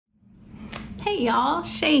Hey y'all,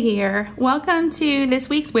 Shay here. Welcome to this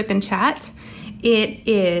week's Whip and Chat. It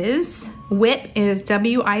is, WIP is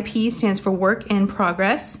W-I-P, stands for work in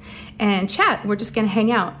progress, and chat, we're just gonna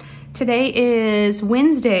hang out. Today is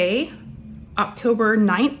Wednesday, October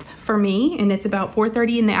 9th for me, and it's about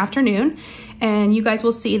 4:30 in the afternoon, and you guys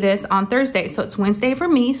will see this on Thursday. So it's Wednesday for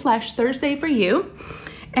me / Thursday for you,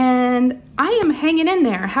 and I am hanging in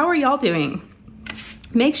there. How are y'all doing?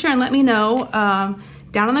 Make sure and let me know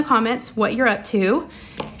down in the comments what you're up to.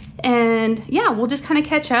 And yeah, we'll just kind of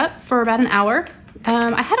catch up for about an hour.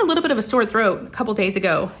 I had a little bit of a sore throat a couple days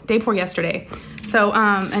ago, day before yesterday. So,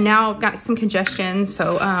 and now I've got some congestion.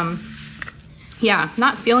 So yeah,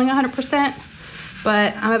 not feeling 100%,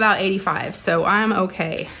 but I'm about 85. So I'm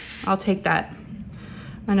okay. I'll take that.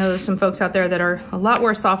 I know there's some folks out there that are a lot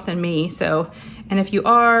worse off than me. So, and if you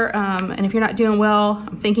are, and if you're not doing well,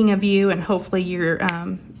 I'm thinking of you, and hopefully you're,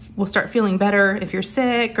 will start feeling better. If you're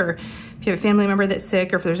sick, or if you have a family member that's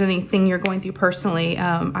sick, or if there's anything you're going through personally,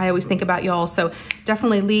 I always think about y'all. So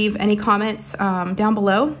definitely leave any comments down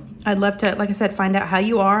below. I'd love to, like I said, find out how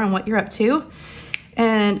you are and what you're up to.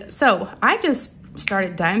 And so I just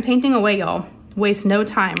started diamond painting away, y'all. Waste no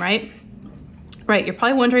time, right? Right, you're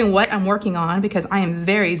probably wondering what I'm working on because I am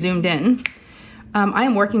very zoomed in. I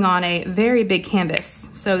am working on a very big canvas.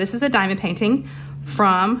 So this is a diamond painting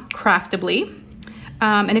from Craftibly.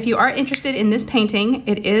 And if you are interested in this painting,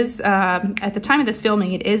 it is, at the time of this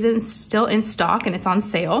filming, it is still in stock and it's on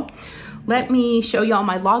sale. Let me show y'all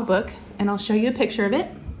my logbook and I'll show you a picture of it.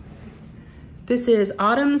 This is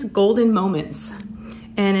Autumn's Golden Moments,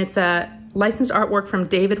 and it's a licensed artwork from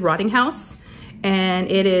David Rottinghouse, and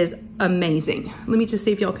it is amazing. Let me just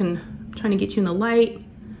see if y'all can, I'm trying to get you in the light.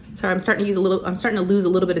 Sorry, I'm starting to lose a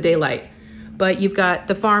little bit of daylight. But you've got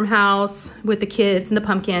the farmhouse with the kids and the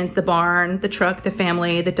pumpkins, the barn, the truck, the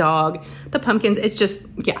family, the dog, the pumpkins. It's just,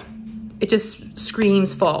 yeah, it just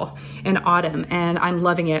screams fall and autumn, and I'm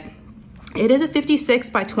loving it. It is a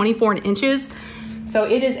 56 by 24 inches. So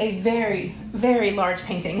it is a very, very large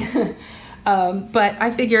painting. But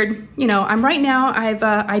I figured, you know, I'm right now,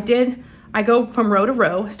 I go from row to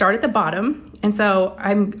row, start at the bottom. And so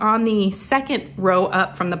I'm on the second row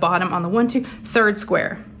up from the bottom on the third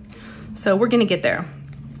square. So we're gonna get there.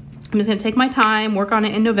 I'm just gonna take my time, work on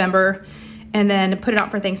it in November, and then put it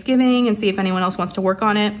out for Thanksgiving and see if anyone else wants to work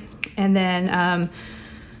on it. And then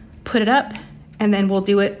put it up, and then we'll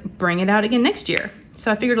do it, bring it out again next year.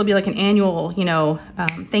 So I figured it'll be like an annual, you know,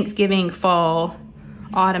 Thanksgiving, fall,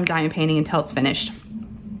 autumn diamond painting until it's finished.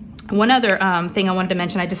 One other thing I wanted to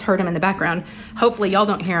mention, I just heard him in the background. Hopefully y'all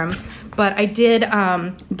don't hear him, but I did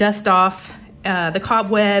dust off the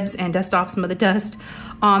cobwebs and dust off some of the dust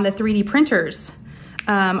on the 3D printers.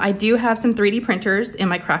 I do have some 3D printers in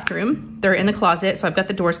my craft room. They're in the closet, so I've got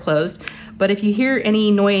the doors closed. But if you hear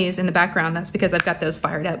any noise in the background, that's because I've got those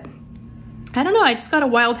fired up. I don't know, I just got a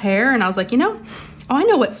wild hair and I was like, you know, oh, I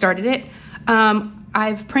know what started it.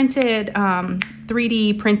 I've printed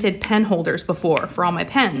 3D printed pen holders before for all my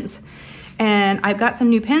pens. And I've got some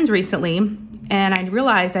new pens recently, and I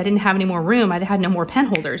realized I didn't have any more room. I had no more pen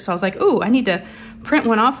holders. So I was like, ooh, I need to print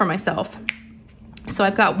one off for myself. So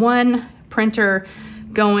I've got one printer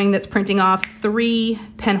going that's printing off 3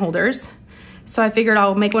 pen holders. So I figured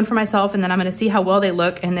I'll make one for myself, and then I'm gonna see how well they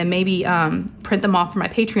look, and then maybe print them off for my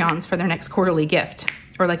Patreons for their next quarterly gift,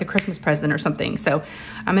 or like a Christmas present or something. So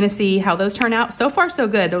I'm gonna see how those turn out. So far, so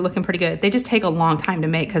good. They're looking pretty good. They just take a long time to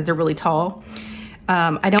make because they're really tall.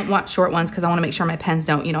 I don't want short ones because I wanna make sure my pens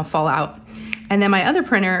don't, you know, fall out. And then my other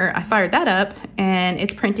printer, I fired that up, and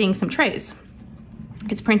it's printing some trays.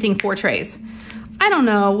 It's printing 4 trays. I don't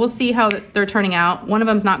know, we'll see how they're turning out. One of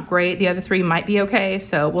them's not great, the other 3 might be okay,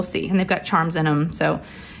 so we'll see. And they've got charms in them, so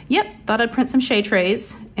yep, thought I'd print some Shay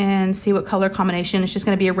trays and see what color combination. It's just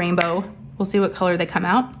gonna be a rainbow. We'll see what color they come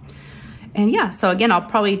out. And yeah, so again, I'll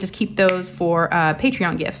probably just keep those for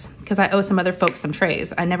Patreon gifts because I owe some other folks some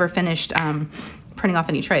trays. I never finished printing off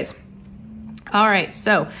any trays. All right,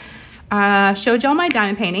 so showed y'all my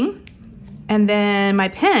diamond painting, and then my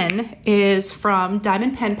pen is from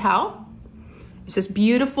Diamond Pen Pal. It's this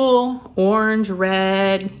beautiful orange,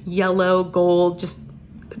 red, yellow, gold, just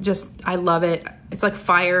I love it. It's like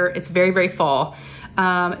fire. It's very, very fall.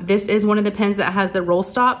 This is one of the pens that has the roll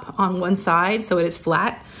stop on one side, so it is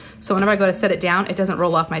flat. So whenever I go to set it down, it doesn't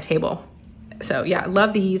roll off my table. So yeah, I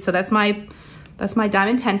love these. So that's my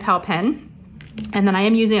Diamond Pen Pal pen. And then I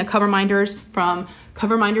am using a Coverminders from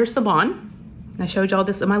Coverminders Siobhan. I showed y'all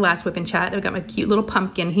this in my last Whip and Chat. I've got my cute little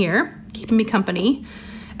pumpkin here, keeping me company.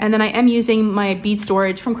 And then I am using my bead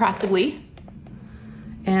storage from Craftibly.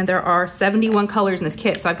 And there are 71 colors in this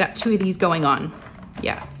kit, so I've got 2 of these going on.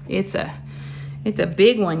 Yeah, it's a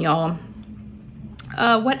big one, y'all.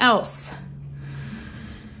 What else?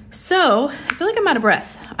 So I feel like I'm out of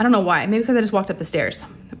breath. I don't know why. Maybe because I just walked up the stairs.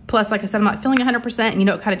 Plus, like I said, I'm not feeling 100%, and you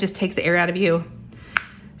know, it kind of just takes the air out of you.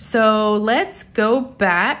 So let's go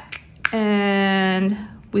back, and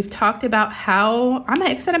we've talked about how,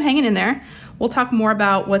 like I said, I'm hanging in there. We'll talk more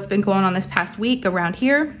about what's been going on this past week around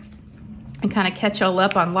here and kind of catch y'all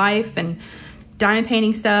up on life and diamond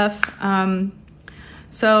painting stuff.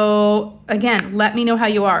 So again, let me know how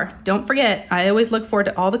you are. Don't forget, I always look forward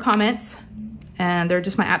to all the comments, and they're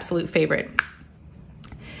just my absolute favorite.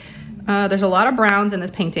 There's a lot of browns in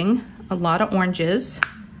this painting, a lot of oranges.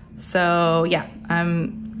 So yeah,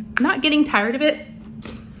 I'm not getting tired of it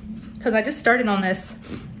because I just started on this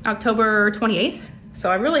October 28th.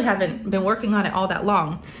 So I really haven't been working on it all that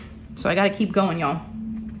long. So I got to keep going, y'all.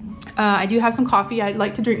 I do have some coffee. I'd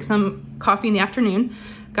like to drink some coffee in the afternoon.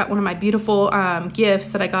 Got one of my beautiful gifts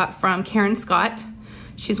that I got from Karen Scott.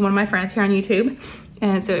 She's one of my friends here on YouTube.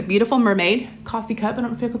 And it's a beautiful mermaid coffee cup. I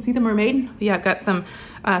don't know if you can see the mermaid. But yeah, I've got some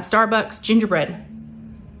Starbucks gingerbread.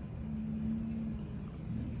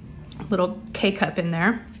 Little K-cup in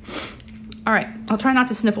there. All right, I'll try not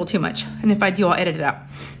to sniffle too much. And if I do, I'll edit it out.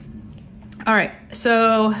 All right,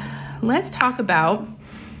 so let's talk about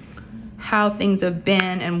how things have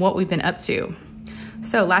been and what we've been up to.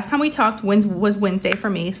 So last time we talked was Wednesday for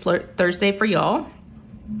me, Thursday for y'all.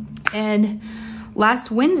 And last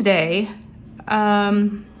Wednesday, I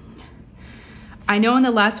know in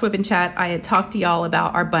the last Whip and Chat, I had talked to y'all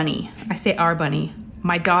about our bunny. I say our bunny,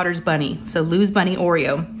 my daughter's bunny. So Lou's bunny,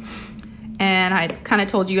 Oreo. And I kind of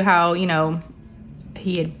told you how, you know,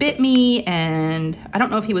 he had bit me, and I don't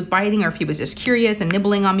know if he was biting or if he was just curious and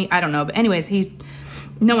nibbling on me. I don't know. But anyways,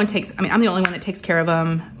 I'm the only one that takes care of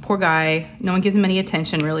him. Poor guy. No one gives him any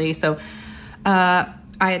attention really. So I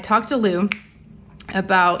had talked to Lou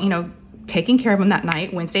about, you know, taking care of him that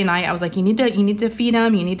night, Wednesday night. I was like, you need to feed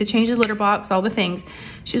him. You need to change his litter box, all the things.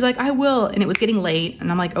 She was like, I will. And it was getting late. And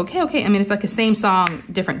I'm like, okay. I mean, it's like the same song,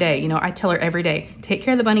 different day. You know, I tell her every day, take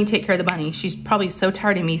care of the bunny, take care of the bunny. She's probably so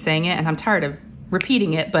tired of me saying it, and I'm tired of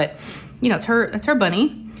repeating it, but you know, it's her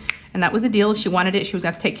bunny. And that was the deal. If she wanted it, she was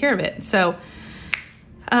going to take care of it. So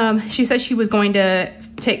she said she was going to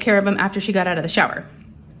take care of him after she got out of the shower.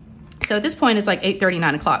 So at this point, it's like 8:30,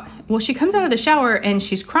 9 o'clock. Well, she comes out of the shower and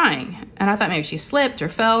she's crying. And I thought maybe she slipped or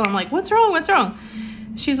fell. I'm like, what's wrong? What's wrong?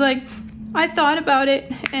 She's like, I thought about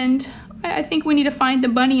it, and I think we need to find the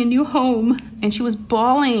bunny a new home. And she was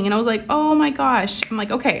bawling. And I was like, oh my gosh. I'm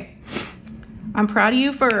like, okay, I'm proud of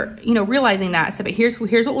you for, you know, realizing that. I said, but here's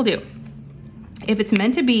what we'll do. If it's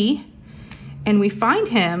meant to be and we find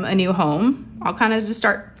him a new home, I'll kind of just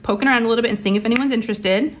start poking around a little bit and seeing if anyone's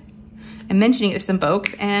interested and mentioning it to some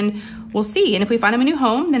folks, and we'll see. And if we find him a new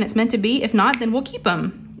home, then it's meant to be. If not, then we'll keep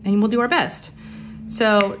him and we'll do our best.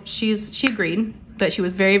 So she agreed, but she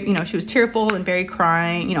was very, you know, she was tearful and very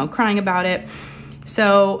crying about it.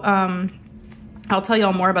 So I'll tell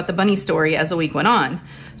y'all more about the bunny story as the week went on.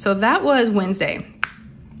 So that was Wednesday.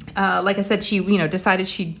 Like I said, she, you know, decided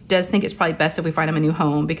she does think it's probably best if we find him a new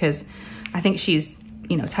home, because I think she's,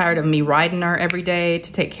 you know, tired of me riding her every day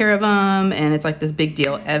to take care of him. And it's like this big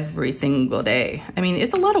deal every single day. I mean,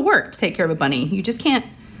 it's a lot of work to take care of a bunny. You just can't,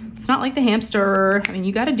 it's not like the hamster. I mean,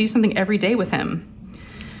 you got to do something every day with him.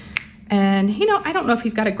 And, you know, I don't know if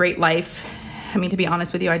he's got a great life. I mean, to be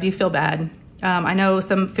honest with you, I do feel bad. I know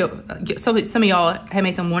some of y'all have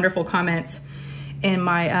made some wonderful comments in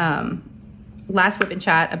my last Whip and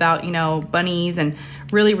Chat about, you know, bunnies, and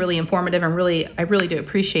really, really informative, and I really do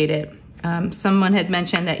appreciate it. Someone had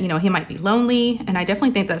mentioned that, you know, he might be lonely, and I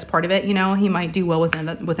definitely think that's part of it. You know, he might do well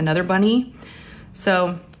with another bunny.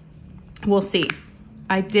 So we'll see.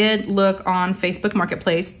 I did look on Facebook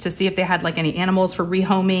Marketplace to see if they had like any animals for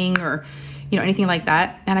rehoming or, you know, anything like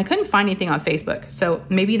that. And I couldn't find anything on Facebook. So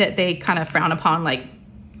maybe that they kind of frown upon like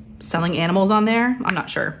selling animals on there. I'm not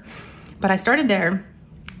sure. But I started there,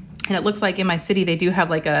 and it looks like in my city, they do have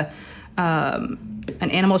like an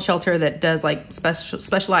animal shelter that does like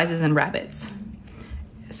specializes in rabbits.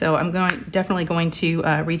 So I'm definitely going to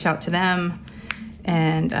reach out to them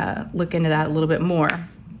and look into that a little bit more.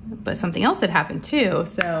 But something else had happened too.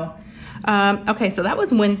 So, okay, so that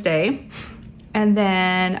was Wednesday. And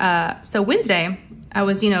then, so Wednesday, I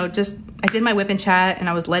was, you know, I did my Whip and Chat, and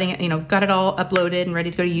I was letting it, you know, got it all uploaded and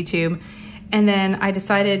ready to go to YouTube. And then I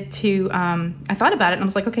decided to, I thought about it, and I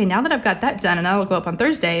was like, okay, now that I've got that done and that'll go up on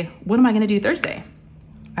Thursday, what am I going to do Thursday?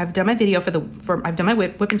 I've done my video I've done my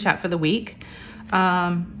Whip and Chat for the week.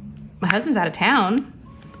 My husband's out of town.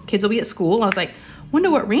 Kids will be at school. I was like,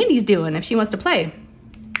 wonder what Randy's doing if she wants to play.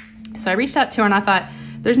 So I reached out to her, and I thought,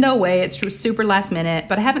 there's no way, it's super last minute,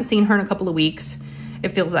 but I haven't seen her in a couple of weeks. it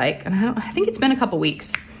feels like. And I think it's been a couple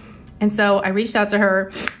weeks. And so I reached out to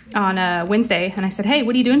her on Wednesday and I said, hey,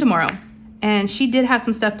 what are you doing tomorrow? And she did have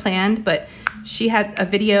some stuff planned, but she had a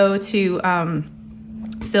video to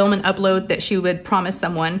film and upload that she would promise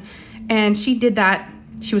someone. And she did that.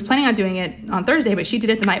 She was planning on doing it on Thursday, but she did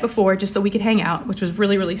it the night before just so we could hang out, which was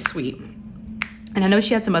really, really sweet. And I know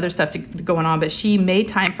she had some other stuff going on, but she made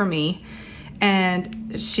time for me.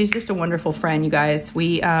 And she's just a wonderful friend, you guys.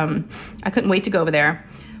 I couldn't wait to go over there,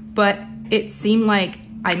 but it seemed like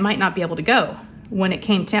I might not be able to go when it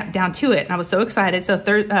came down to it. And I was so excited. So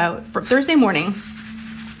for Thursday morning,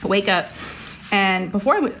 I wake up, and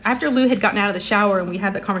after Lou had gotten out of the shower and we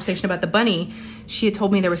had that conversation about the bunny, she had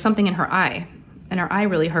told me there was something in her eye, and her eye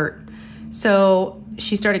really hurt. So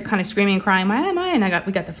she started kind of screaming and crying, my eye, and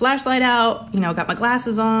we got the flashlight out, got my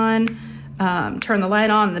glasses on, turned the light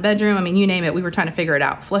on in the bedroom. I mean, you name it, we were trying to figure it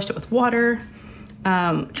out. Flushed it with water,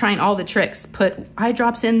 trying all the tricks, put eye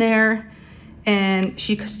drops in there, and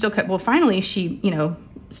she still kept, well, finally she,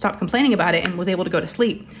 stopped complaining about it and was able to go to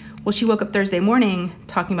sleep. Well, she woke up Thursday morning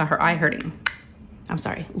talking about her eye hurting. I'm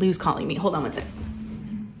sorry, Lou's calling me. Hold on one sec.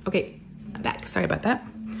 Okay, I'm back. Sorry about that.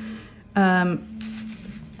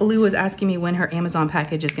 Lou was asking me when her Amazon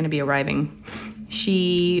package is going to be arriving.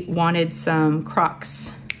 She wanted some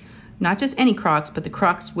Crocs. Not just any Crocs, but the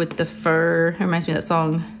Crocs with the fur. It reminds me of that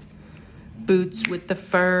song, Boots with the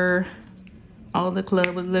fur. All the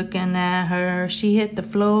club was looking at her. She hit the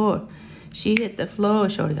floor. She hit the floor.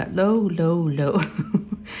 Shorty got low, low, low.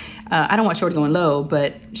 I don't want Shorty going low,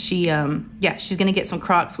 but she's going to get some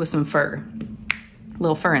Crocs with some fur.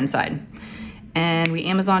 Little fur inside. And we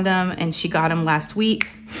Amazoned them, and she got them last week.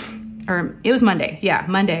 Or it was Monday. Yeah,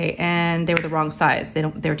 Monday. And they were the wrong size. They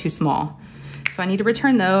were too small. So I need to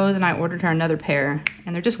return those, and I ordered her another pair.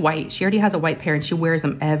 And they're just white. She already has a white pair, and she wears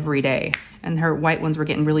them every day. And her white ones were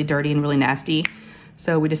getting really dirty and really nasty.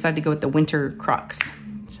 So we decided to go with the winter Crocs.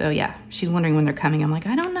 So yeah, she's wondering when they're coming. I'm like,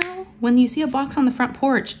 I don't know. When you see a box on the front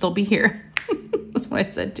porch, they'll be here. That's what I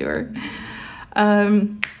said to her.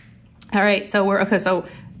 All right, so so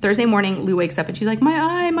Thursday morning, Lou wakes up and she's like, my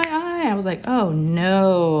eye, my eye. I was like, oh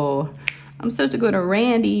no, I'm supposed to go to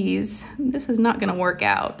Randy's. This is not gonna work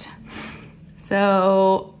out.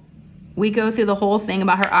 So we go through the whole thing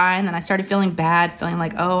about her eye, and then I started feeling bad, feeling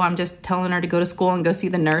like, oh, I'm just telling her to go to school and go see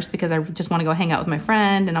the nurse because I just want to go hang out with my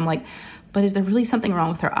friend. And I'm like, but is there really something wrong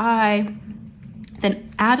with her eye?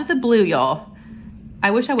 Then out of the blue, y'all,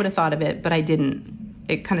 I wish I would have thought of it, but I didn't.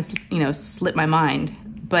 It kind of, slipped my mind.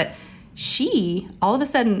 But she all of a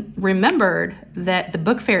sudden remembered that the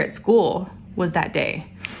book fair at school was that day.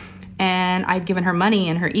 And I'd given her money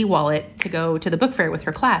in her e-wallet to go to the book fair with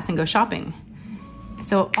her class and go shopping.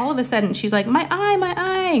 So all of a sudden she's like, my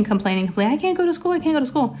eye, and complaining, I can't go to school, I can't go to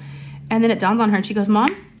school. And then it dawns on her and she goes, Mom,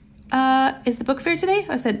 is the book fair today?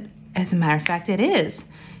 I said, as a matter of fact, it is.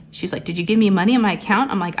 She's like, did you give me money in my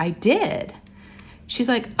account? I'm like, I did. She's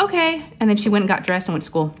like, okay. And then she went and got dressed and went to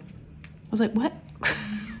school. I was like, what?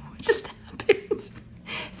 What just happened?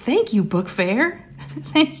 Thank you, book fair.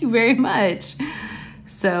 Thank you very much.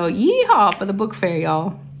 So yeehaw for the book fair,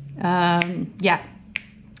 y'all. Yeah.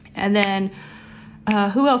 And then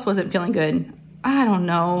who else wasn't feeling good? I don't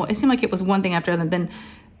know. It seemed like it was one thing after another.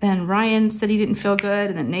 Then Ryan said he didn't feel good,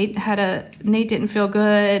 and then Nate didn't feel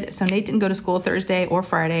good. So Nate didn't go to school Thursday or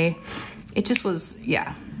Friday. It just was,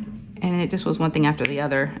 yeah. And it just was one thing after the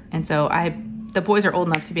other. And so the boys are old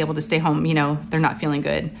enough to be able to stay home, if they're not feeling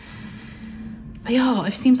good. But y'all,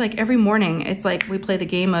 it seems like every morning it's like we play the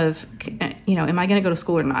game of, am I gonna go to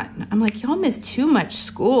school or not? I'm like, y'all miss too much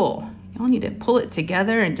school. Y'all need to pull it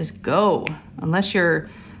together and just go. Unless you're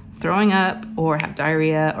throwing up or have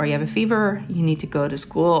diarrhea or you have a fever, you need to go to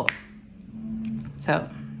school. So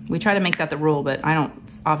we try to make that the rule, but I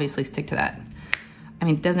don't obviously stick to that. I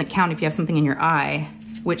mean, it doesn't count if you have something in your eye,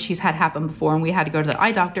 which she's had happen before, and we had to go to the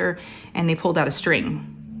eye doctor and they pulled out a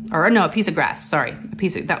string. Or no, a piece of grass, sorry.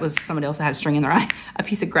 That was somebody else that had a string in their eye. A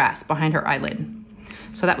piece of grass behind her eyelid.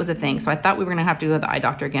 So that was a thing. So I thought we were gonna have to go to the eye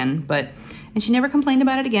doctor again, and she never complained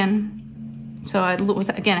about it again. So I was,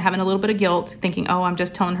 again, having a little bit of guilt, thinking, oh, I'm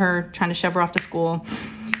just telling her, trying to shove her off to school.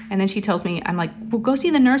 And then she tells me, I'm like, well, go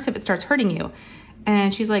see the nurse if it starts hurting you.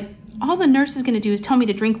 And she's like, all the nurse is gonna do is tell me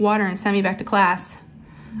to drink water and send me back to class.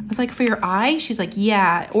 I was like, for your eye? She's like,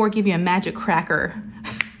 yeah, or give you a magic cracker.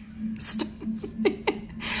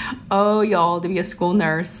 Oh, y'all, to be a school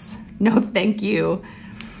nurse. No, thank you.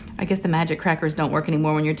 I guess the magic crackers don't work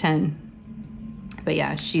anymore when you're 10. But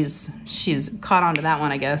yeah, she's caught on to that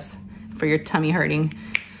one, I guess, for your tummy hurting.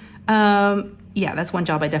 Yeah, that's one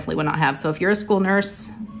job I definitely would not have. So if you're a school nurse,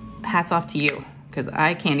 hats off to you. because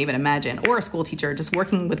I can't even imagine. Or a school teacher, just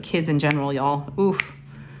working with kids in general, y'all. Oof,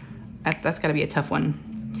 that's got to be a tough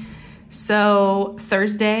one. So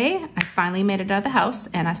Thursday, I finally made it out of the house,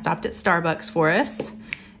 and I stopped at Starbucks for us.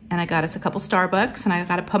 And I got us a couple Starbucks, and I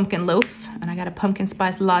got a pumpkin loaf, and I got a pumpkin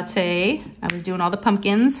spice latte. I was doing all the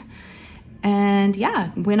pumpkins. And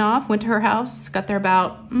yeah, went to her house, got there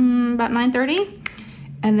about 9:30.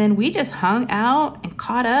 And then we just hung out and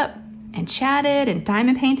caught up and chatted and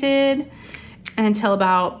diamond painted until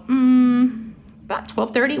about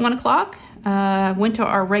 12:30, 1 o'clock. Went to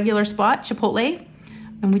our regular spot, Chipotle,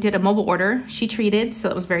 and we did a mobile order. She treated, so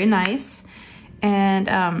it was very nice.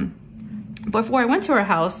 And before I went to her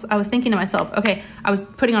house, I was thinking to myself, okay, I was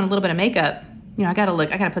putting on a little bit of makeup. You know, I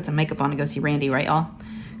gotta put some makeup on to go see Randy, right, y'all?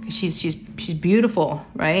 Because she's beautiful,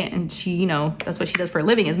 right? And she, you know, that's what she does for a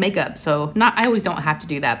living is makeup. So I always don't have to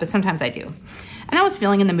do that, but sometimes I do. And I was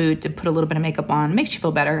feeling in the mood to put a little bit of makeup on. It makes you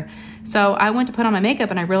feel better. So I went to put on my makeup,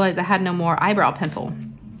 and I realized I had no more eyebrow pencil.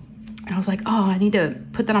 And I was like, oh, I need to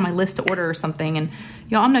put that on my list to order or something. And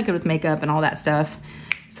y'all, I'm not good with makeup and all that stuff.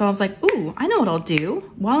 So I was like, ooh, I know what I'll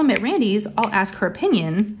do. While I'm at Randy's, I'll ask her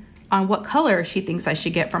opinion on what color she thinks I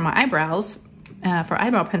should get for my eyebrows, for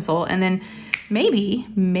eyebrow pencil. And then maybe,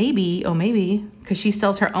 because she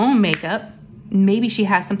sells her own makeup, maybe she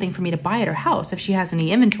has something for me to buy at her house if she has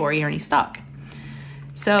any inventory or any stock.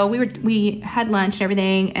 So we had lunch and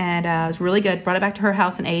everything, and it was really good. Brought it back to her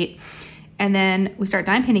house and ate. And then we started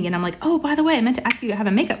dime painting, and I'm like, oh, by the way, I meant to ask you, I have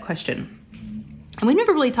a makeup question. And we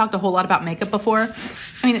never really talked a whole lot about makeup before.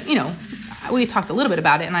 I mean, you know, we talked a little bit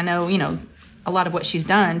about it, and I know, you know, a lot of what she's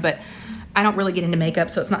done, but I don't really get into makeup,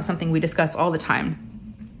 so it's not something we discuss all the time.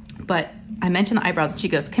 But I mentioned the eyebrows, and she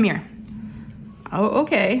goes, come here. Oh,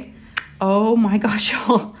 okay. Oh my gosh,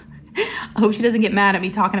 y'all. I hope she doesn't get mad at me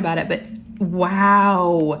talking about it, but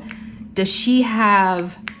wow. Does she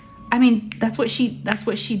have, I mean, that's what she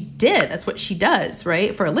did. That's what she does,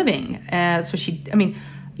 right? For a living. That's what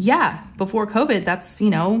yeah, before COVID, that's, you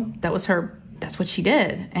know, that's what she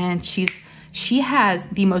did. And she has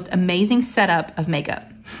the most amazing setup of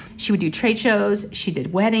makeup. She would do trade shows. She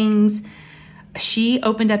did weddings. She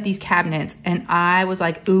opened up these cabinets, and I was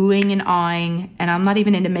like oohing and awing, and I'm not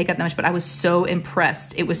even into makeup that much, but I was so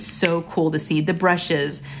impressed. It was so cool to see the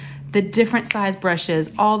brushes, the different size brushes,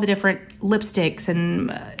 all the different lipsticks and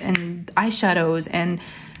eyeshadows and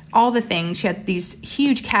all the things. She had these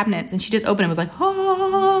huge cabinets, and she just opened it and was like,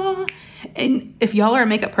 oh. And if y'all are a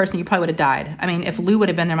makeup person, you probably would have died. I mean, if Lou would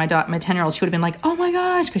have been there, my 10-year-old, she would have been like, oh my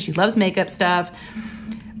gosh, because she loves makeup stuff.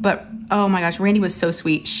 But oh my gosh, Randy was so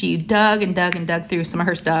sweet. She dug and dug and dug through some of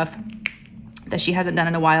her stuff that she hasn't done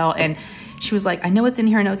in a while. And she was like, I know it's in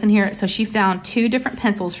here, I know it's in here. So she found 2 different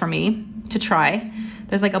pencils for me to try.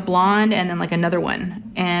 There's like a blonde and then like another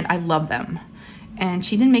one. And I love them. And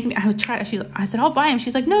she didn't make me, I said, I'll buy them.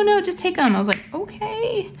 She's like, no, just take them. I was like,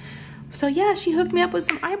 okay. So yeah, she hooked me up with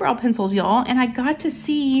some eyebrow pencils, y'all. And I got to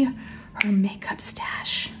see her makeup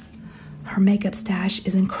stash. Her makeup stash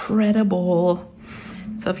is incredible.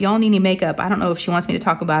 So if y'all need any makeup, I don't know if she wants me to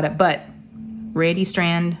talk about it, but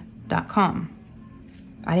randystrand.com.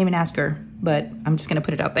 I didn't even ask her, but I'm just gonna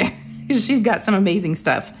put it out there. She's got some amazing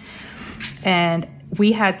stuff. And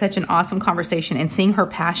we had such an awesome conversation, and seeing her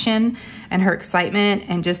passion and her excitement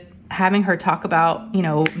and just having her talk about, you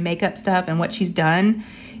know, makeup stuff and what she's done,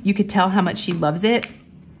 you could tell how much she loves it.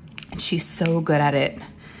 And she's so good at it.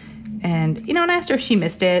 And, you know, and I asked her if she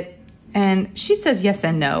missed it, and she says yes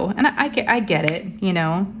and no. And I get it, you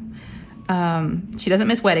know. She doesn't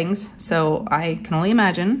miss weddings, so I can only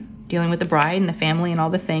imagine dealing with the bride and the family and all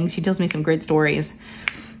the things. She tells me some great stories.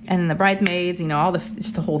 And then the bridesmaids, you know,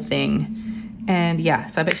 just the whole thing. And yeah,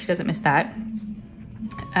 so I bet she doesn't miss that.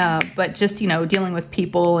 But just, you know, dealing with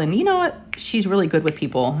people, and you know what? She's really good with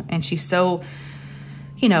people, and she's so,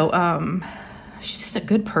 you know, she's just a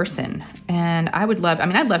good person. And I'd love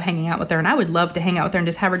hanging out with her, and I would love to hang out with her and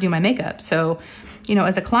just have her do my makeup. So, you know,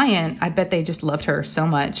 as a client, I bet they just loved her so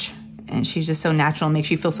much, and she's just so natural and makes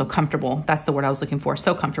you feel so comfortable. That's the word I was looking for,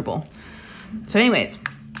 so comfortable. So anyways,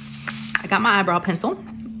 I got my eyebrow pencil.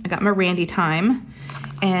 I got my Randy time.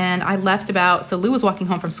 And I left so Lou was walking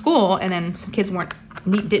home from school, and then some kids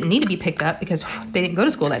didn't need to be picked up because they didn't go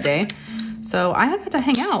to school that day. So I got to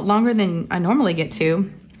hang out longer than I normally get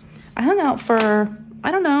to. I hung out for,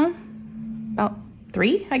 I don't know, about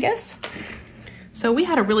 3, I guess. So we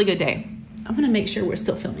had a really good day. I'm gonna make sure we're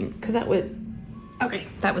still filming, because that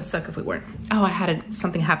would suck if we weren't. Oh, I had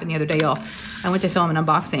something happen the other day, y'all. I went to film an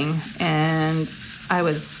unboxing, and I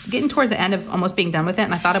was getting towards the end of almost being done with it,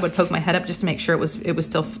 and I thought I would poke my head up just to make sure it was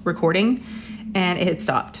still recording, and it had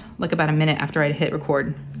stopped like about a minute after I hit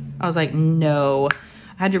record. I was like, no.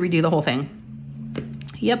 I had to redo the whole thing.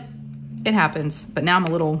 Yep, it happens. But now I'm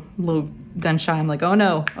a little gun shy. I'm like, oh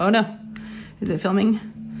no, is it filming?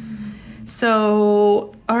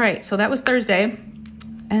 So, all right, so that was Thursday.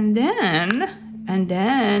 And then,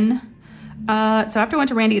 so after I went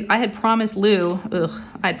to Randy's, I had promised Lou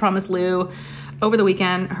over the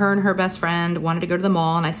weekend, her and her best friend wanted to go to the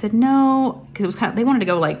mall. And I said, no, because it was they wanted to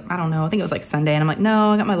go like, I don't know, I think it was like Sunday. And I'm like,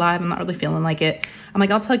 no, I got my live. I'm not really feeling like it. I'm like,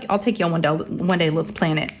 I'll take you on one day, let's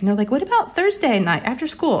plan it. And they're like, what about Thursday night after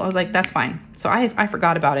school? I was like, that's fine. So I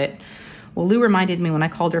forgot about it. Well, Lou reminded me when I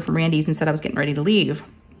called her from Randy's and said I was getting ready to leave.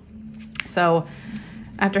 So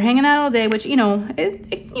after hanging out all day, which,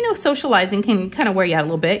 socializing can kind of wear you out a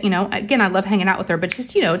little bit, again, I love hanging out with her, but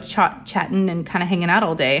just, chatting and kind of hanging out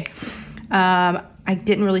all day. I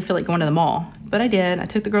didn't really feel like going to the mall, but I did. I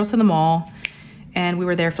took the girls to the mall and we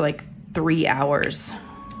were there for like 3 hours.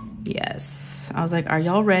 Yes. I was like, are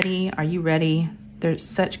y'all ready? Are you ready? They're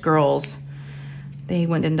such girls. They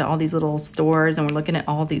went into all these little stores and were looking at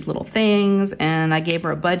all these little things, and I gave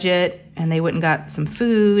her a budget and they went and got some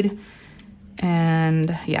food.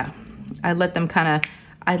 And yeah, I let them kind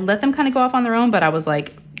of go off on their own, but I was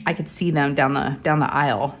like, I could see them down the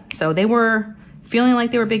aisle. So they were feeling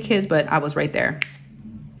like they were big kids, but I was right there.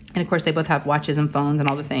 And of course they both have watches and phones and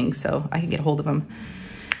all the things, so I could get a hold of them.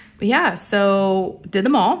 But yeah, so did the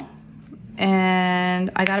mall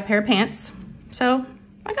and I got a pair of pants. So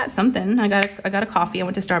I got something. I got a coffee. I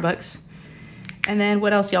went to Starbucks. And then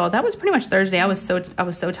what else, y'all? That was pretty much Thursday. I was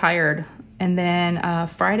so tired. And then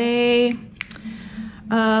Friday,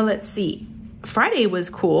 let's see. Friday was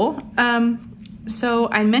cool. So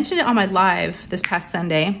I mentioned it on my live this past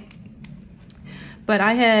Sunday, but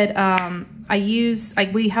I had,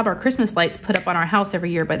 we have our Christmas lights put up on our house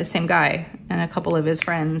every year by the same guy and a couple of his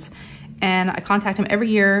friends. And I contact him every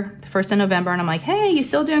year, the 1st of November, and I'm like, hey, you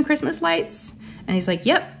still doing Christmas lights? And he's like,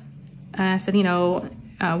 yep. I said,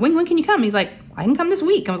 when can you come? He's like, I can come this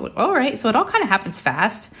week. I was like, all right. So it all kind of happens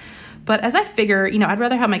fast. But as I figure, I'd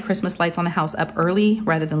rather have my Christmas lights on the house up early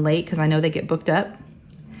rather than late, because I know they get booked up.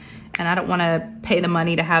 And I don't want to pay the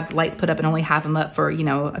money to have the lights put up and only have them up for,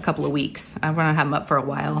 a couple of weeks. I want to have them up for a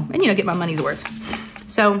while and, get my money's worth.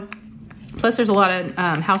 So, plus there's a lot of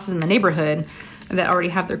houses in the neighborhood that already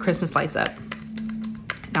have their Christmas lights up.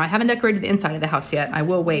 Now, I haven't decorated the inside of the house yet. I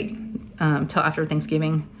will wait till after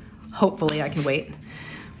Thanksgiving. Hopefully I can wait.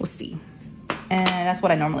 We'll see. And that's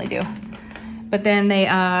what I normally do. But then they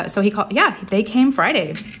came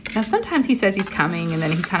Friday. Now, sometimes he says he's coming and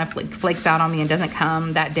then he kind of flakes out on me and doesn't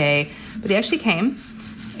come that day, but he actually came.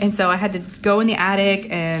 And so I had to go in the attic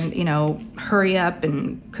and, hurry up,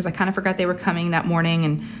 and because I kind of forgot they were coming that morning,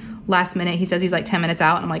 and last minute he says he's like 10 minutes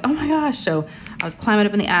out, and I'm like, oh my gosh. So I was climbing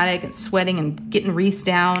up in the attic and sweating and getting wreaths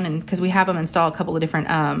down, and because we have them install a couple of different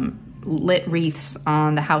lit wreaths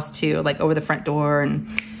on the house too, like over the front door and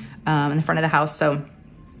in the front of the house. So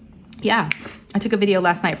yeah, I took a video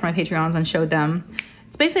last night for my Patreons and showed them.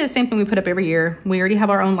 It's basically the same thing we put up every year. We already have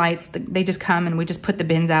our own lights. They just come and we just put the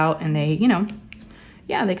bins out, and they,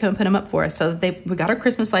 they come and put them up for us. So we got our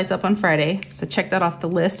Christmas lights up on Friday. So check that off the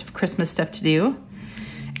list of Christmas stuff to do.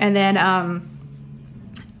 And then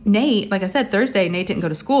Nate, like I said, Thursday, Nate didn't go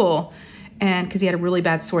to school and because he had a really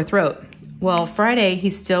bad sore throat. Well, Friday, he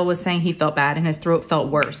still was saying he felt bad and his throat felt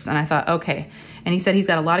worse. And I thought, okay. And he said he's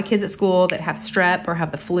got a lot of kids at school that have strep or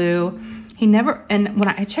have the flu. And when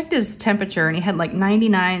I checked his temperature, and he had like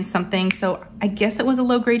 99 something. So I guess it was a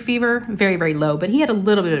low grade fever, very, very low, but he had a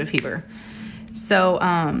little bit of a fever. So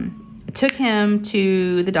I took him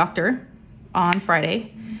to the doctor on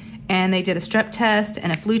Friday, and they did a strep test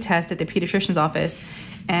and a flu test at the pediatrician's office,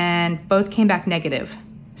 and both came back negative.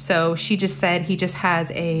 So she just said he just has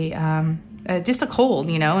just a cold,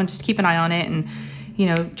 and just keep an eye on it, and,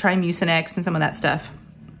 try Mucinex and some of that stuff.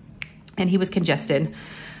 And he was congested.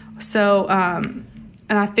 So, and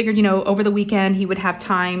I figured, over the weekend he would have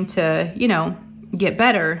time to, get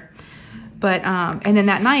better. But, and then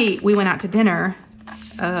that night we went out to dinner,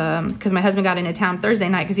 cause my husband got into town Thursday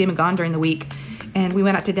night cause he hadn't gone during the week. And we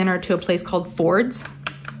went out to dinner to a place called Ford's.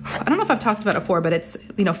 I don't know if I've talked about it before, but it's,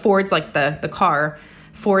 Ford's like the car.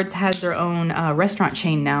 Ford's has their own restaurant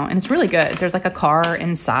chain now, and it's really good. There's like a car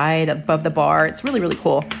inside above the bar. It's really, really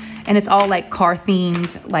cool. And it's all like car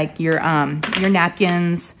themed, like your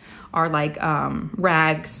napkins are like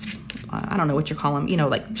rags. I don't know what you call them,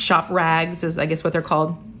 like shop rags is I guess what they're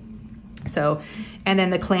called. So, and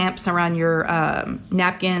then the clamps around your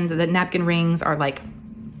napkins, the napkin rings are like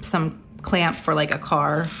some clamp for like a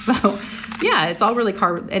car. So yeah, it's all really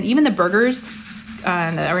car. And even the burgers or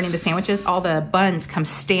any of the sandwiches, all the buns come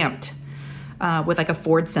stamped with like a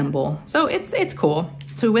Ford symbol. So it's cool.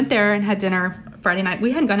 So we went there and had dinner Friday night.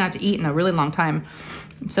 We hadn't gone out to eat in a really long time.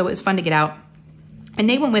 So it was fun to get out. And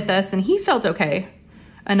Nate went with us, and he felt okay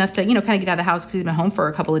enough to, kind of get out of the house because he's been home for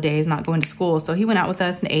a couple of days, not going to school. So he went out with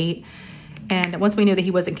us and ate. And once we knew that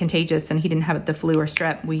he wasn't contagious and he didn't have the flu or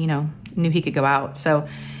strep, we, knew he could go out. So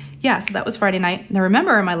yeah, so that was Friday night. Now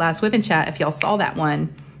remember in my last Whip and Chat, if y'all saw that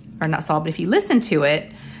one, or not saw, but if you listened to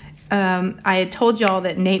it, I had told y'all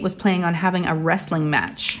that Nate was planning on having a wrestling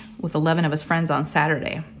match with 11 of his friends on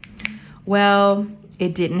Saturday. Well,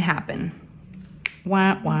 it didn't happen.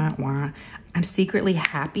 Wah, wah, wah. I'm secretly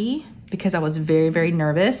happy because I was very, very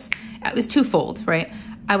nervous. It was twofold, right?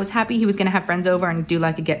 I was happy he was going to have friends over and do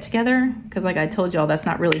like a get together because, like I told y'all, that's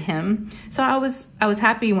not really him. So I was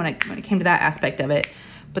happy when it came to that aspect of it.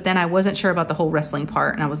 But then I wasn't sure about the whole wrestling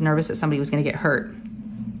part, and I was nervous that somebody was going to get hurt.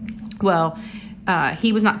 Well,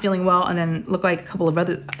 he was not feeling well, and then looked like a couple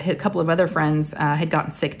of other friends had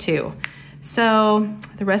gotten sick too. So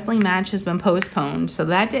the wrestling match has been postponed. So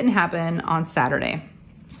that didn't happen on Saturday.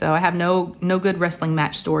 So I have no good wrestling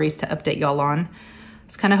match stories to update y'all on. I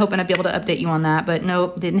was kind of hoping I'd be able to update you on that, but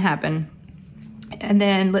nope, didn't happen. And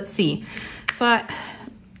then let's see. So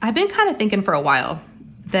I've been kind of thinking for a while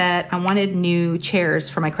that I wanted new chairs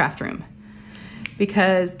for my craft room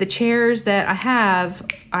because the chairs that I have,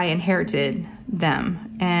 I inherited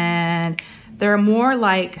them, and they're more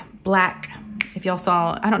like black. If y'all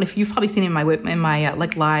saw, I don't know if you've probably seen it in my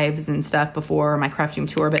like lives and stuff before, my craft room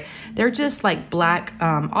tour, but they're just like black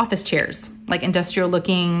office chairs, like industrial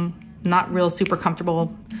looking, not real super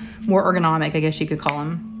comfortable, more ergonomic, I guess you could call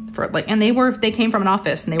them. And they came from an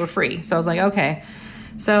office and they were free. So I was like, okay.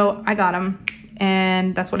 So I got them,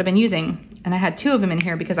 and that's what I've been using. And I had two of them in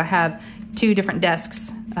here because I have two different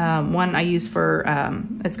desks. One I use for,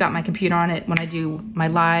 it's got my computer on it when I do my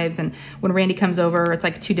lives. And when Randy comes over, it's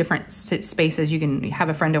like two different spaces. You can have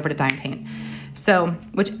a friend over to dime paint. So,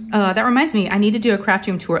 that reminds me, I need to do a craft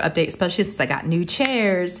room tour update, especially since I got new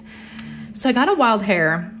chairs. So I got a wild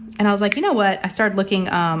hair, and I was like, you know what? I started looking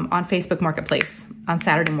on Facebook Marketplace on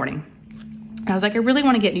Saturday morning. And I was like, I really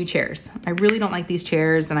want to get new chairs. I really don't like these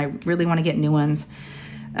chairs, and I really want to get new ones.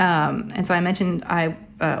 And so I mentioned,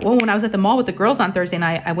 when I was at the mall with the girls on Thursday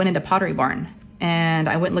night, I went into Pottery Barn, and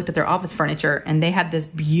I went and looked at their office furniture, and they had this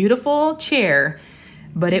beautiful chair,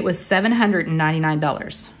 but it was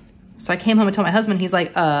 $799. So I came home and told my husband, he's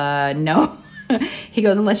like, no. He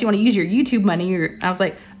goes, unless you want to use your YouTube money. I was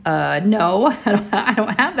like, no, I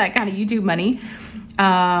don't have that kind of YouTube money.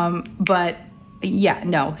 But yeah,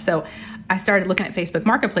 no. So I started looking at Facebook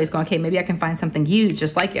Marketplace going, okay, maybe I can find something used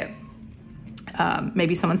just like it.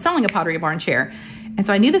 Maybe someone's selling a Pottery Barn chair. And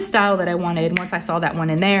so I knew the style that I wanted once I saw that one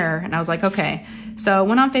in there, and I was like, okay. So I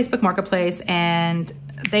went on Facebook Marketplace, and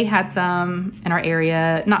they had some in our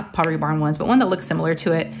area, not Pottery Barn ones, but one that looked similar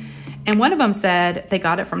to it. And one of them said they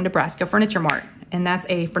got it from Nebraska Furniture Mart. And that's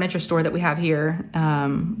a furniture store that we have here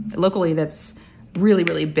locally that's really,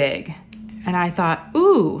 really big. And I thought,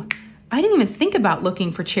 ooh, I didn't even think about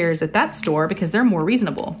looking for chairs at that store because they're more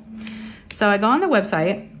reasonable. So I go on the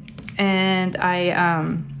website, and I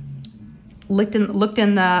looked in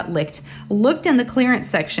the clearance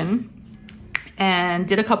section and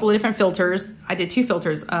did a couple of different filters. I did two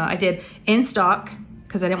filters. I did in stock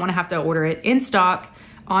because I didn't want to have to order it. In stock,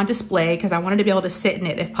 on display, because I wanted to be able to sit in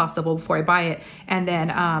it if possible before I buy it. And then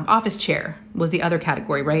office chair was the other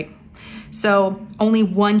category, right? So only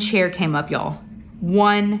one chair came up, y'all.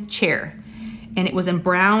 One chair. And it was in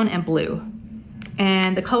brown and blue.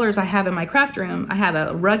 And the colors I have in my craft room, I have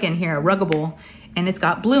a rug in here, a ruggable, and it's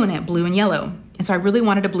got blue in it, blue and yellow. And so I really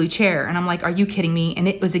wanted a blue chair. And I'm like, are you kidding me? And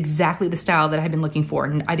it was exactly the style that I've been looking for.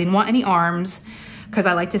 And I didn't want any arms because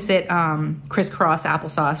I like to sit crisscross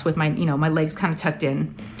applesauce with my, my legs kind of tucked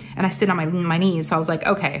in. And I sit on my knees. So I was like,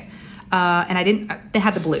 okay. And they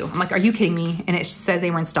had the blue. I'm like, are you kidding me? And it says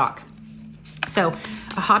they were in stock. So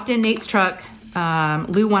I hopped in Nate's truck.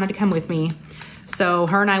 Lou wanted to come with me. So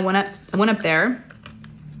her and I went up there.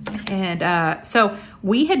 And so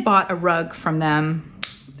we had bought a rug from them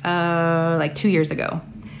like 2 years ago.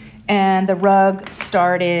 And the rug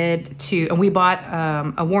and we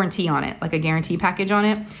bought a warranty on it, like a guarantee package on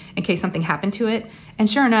it in case something happened to it. And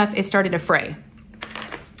sure enough, it started to fray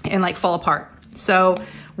and like fall apart. So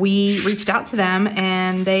we reached out to them,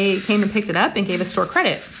 and they came and picked it up and gave us store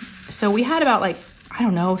credit. So we had about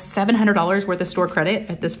 $700 worth of store credit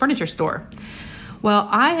at this furniture store. Well,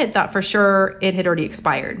 I had thought for sure it had already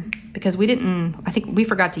expired because I think we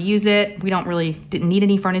forgot to use it. We didn't need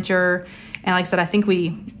any furniture. And like I said, I think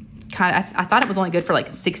I thought it was only good for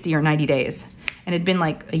like 60 or 90 days. And it'd been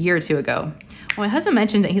like a year or two ago. Well, my husband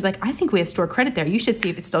mentioned it. He's like, I think we have store credit there. You should see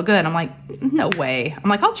if it's still good. I'm like, no way. I'm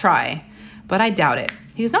like, I'll try, but I doubt it.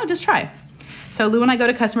 He goes, no, just try. So Lou and I go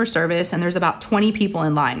to customer service and there's about 20 people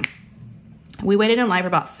in line. We waited in line for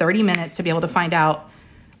about 30 minutes to be able to find out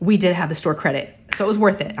we did have the store credit. So it was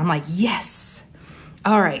worth it. I'm like, yes.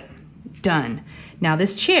 All right, done. Now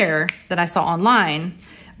this chair that I saw online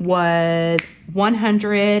was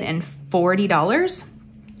 $140.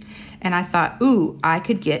 And I thought, ooh, I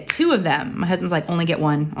could get 2 of them. My husband's like, only get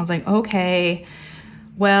 1. I was like, okay.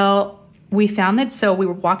 Well, we found that, so we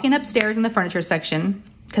were walking upstairs in the furniture section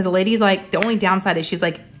because the lady's like, the only downside is she's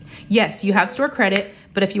like, yes, you have store credit,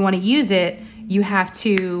 but if you want to use it, you have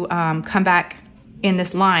to come back in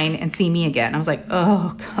this line and see me again. I was like,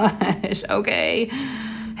 oh gosh, okay.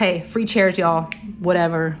 Hey, free chairs, y'all,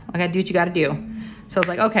 whatever. I gotta do what you gotta do. So I was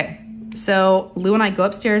like, okay. So Lou and I go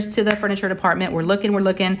upstairs to the furniture department. We're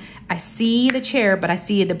looking. I see the chair, but I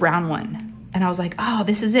see the brown one. And I was like, oh,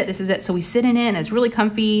 this is it. So we sit in it and it's really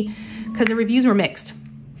comfy because the reviews were mixed.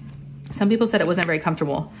 Some people said it wasn't very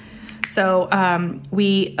comfortable. So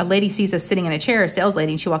a lady sees us sitting in a chair, a sales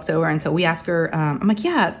lady, and she walks over. And so we ask her, I'm like,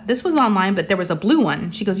 yeah, this was online, but there was a blue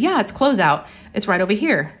one. She goes, yeah, it's closeout. It's right over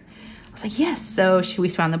here. I was like, yes. So we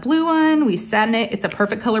found the blue one. We sat in it. It's a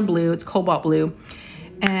perfect color blue. It's cobalt blue.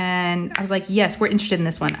 And I was like, yes, we're interested in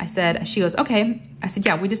this one. She goes, okay. I said,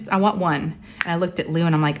 yeah, I want 1. And I looked at Lou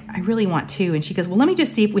and I'm like, I really want 2. And she goes, well, let me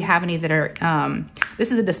just see if we have any that are,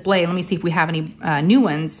 this is a display. Let me see if we have any new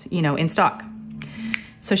ones, in stock.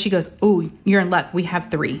 So she goes, oh, you're in luck. We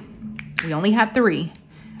have 3. We only have 3.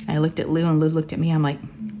 And I looked at Lou and Lou looked at me. I'm like,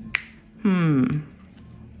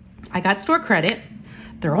 I got store credit.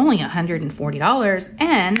 They're only $140.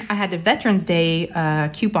 And I had a Veterans Day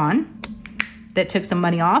coupon that took some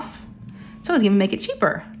money off. So I was gonna make it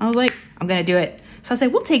cheaper. I was like, I'm gonna do it. So I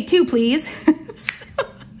said, we'll take 2, please. So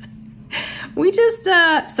we just,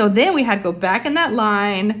 so then we had to go back in that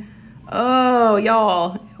line. Oh,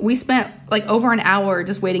 y'all, we spent like over an hour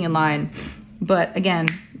just waiting in line. But again,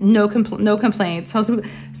 no complaints.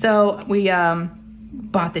 So we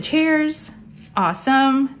bought the chairs.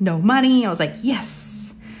 Awesome, no money. I was like,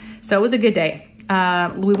 yes. So it was a good day.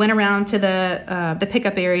 We went around to the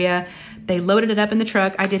pickup area. They loaded it up in the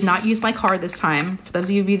truck. I did not use my car this time. For those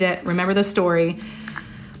of you that remember the story,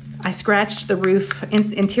 I scratched the roof,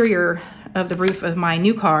 interior of the roof of my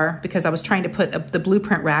new car because I was trying to put the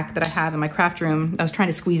blueprint rack that I have in my craft room. I was trying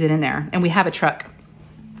to squeeze it in there, and we have a truck.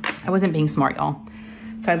 I wasn't being smart, y'all.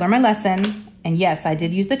 So I learned my lesson, and yes, I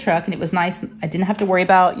did use the truck, and it was nice. I didn't have to worry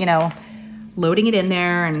about, loading it in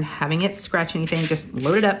there and having it scratch anything. Just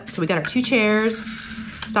load it up. So we got our 2 chairs.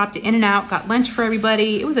 Stopped it in and out, got lunch for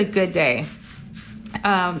everybody. It was a good day.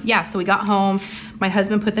 Yeah, so we got home. My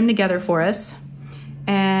husband put them together for us.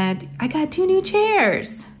 And I got 2 new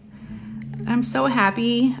chairs. I'm so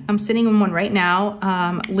happy. I'm sitting in one right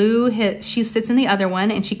now. Lou, she sits in the other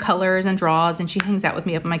one and she colors and draws and she hangs out with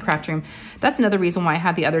me up in my craft room. That's another reason why I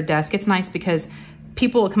have the other desk. It's nice because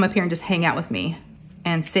people will come up here and just hang out with me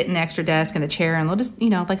and sit in the extra desk and the chair. And they'll just,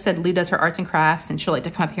 like I said, Lou does her arts and crafts and she'll like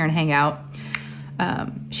to come up here and hang out.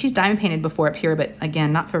 She's diamond painted before up here, but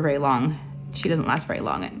again, not for very long. She doesn't last very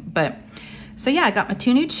long. But so yeah, I got my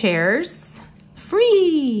 2 new chairs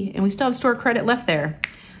free, and we still have store credit left there.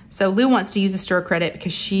 So Lou wants to use the store credit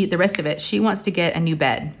because she wants to get a new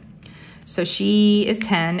bed. So she is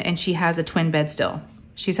 10 and she has a twin bed still.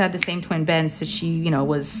 She's had the same twin bed since she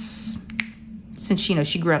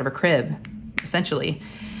grew out of her crib, essentially.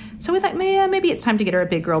 So we thought, man, maybe it's time to get her a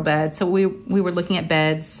big girl bed. So we were looking at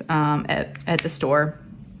beds at the store,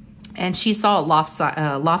 and she saw a loft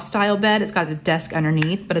style bed. It's got a desk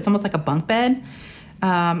underneath, but it's almost like a bunk bed.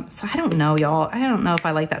 So I don't know, y'all. I don't know if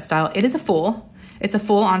I like that style. It is it's a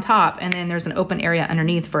full on top, and then there's an open area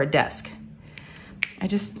underneath for a desk. It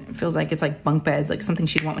just feels like it's like bunk beds, like something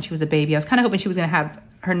she'd want when she was a baby. I was kind of hoping she was gonna have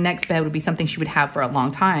her next bed would be something she would have for a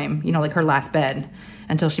long time, like her last bed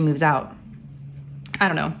until she moves out. I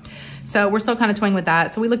don't know. So we're still kind of toying with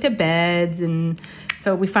that. So we looked at beds, and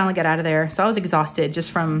so we finally got out of there. So I was exhausted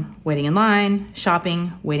just from waiting in line,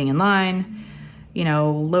 shopping, waiting in line,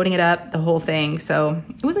 loading it up, the whole thing. So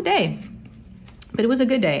it was a day, but it was a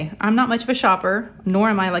good day. I'm not much of a shopper, nor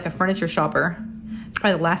am I like a furniture shopper. It's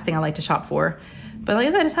probably the last thing I like to shop for. But like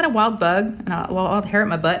I said, I just had a wild bug and a wild hair at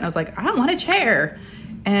my butt, and I was like, I want a chair.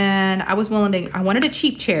 And I wanted a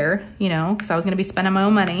cheap chair, because I was going to be spending my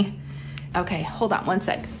own money. Okay, hold on one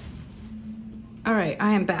sec. All right,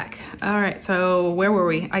 I am back. All right, so where were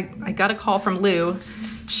we? I got a call from Lou.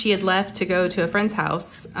 She had left to go to a friend's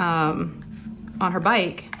house on her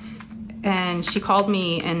bike, and she called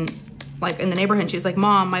me and like in the neighborhood, she was like,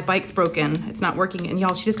 Mom, my bike's broken. It's not working. And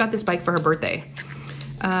y'all, she just got this bike for her birthday.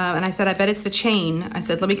 And I said, I bet it's the chain. I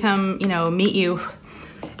said, let me come, meet you.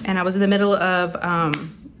 And I was in the middle of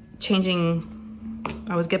changing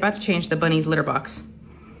I was about to change the bunny's litter box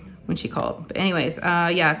when she called. But anyways,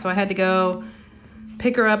 yeah, so I had to go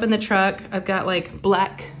pick her up in the truck. I've got like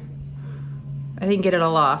black, I didn't get it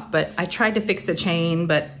all off, but I tried to fix the chain,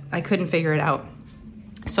 but I couldn't figure it out.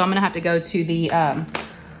 So I'm gonna have to go to the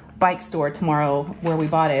bike store tomorrow where we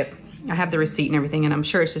bought it. I have the receipt and everything, and I'm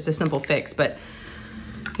sure it's just a simple fix, but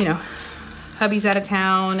you know, hubby's out of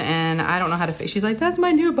town and I don't know how to fix. She's like, that's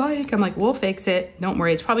my new bike. I'm like, we'll fix it. Don't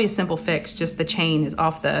worry. It's probably a simple fix. Just the chain is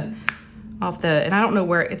off the, and I don't know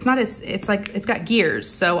where, it's not as, it's like, it's got gears.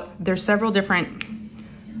 So there's several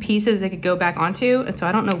different pieces they could go back onto. And so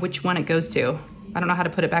I don't know which one it goes to. I don't know how to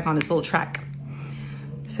put it back on this little track.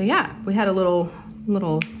 So yeah, we had a little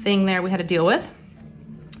thing there we had to deal with.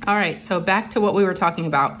 All right, so back to what we were talking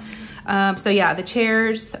about. So yeah, the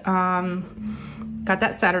chairs, got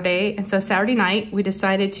that Saturday. And so Saturday night, we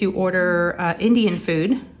decided to order Indian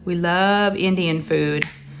food. We love Indian food.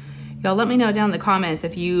 Y'all let me know down in the comments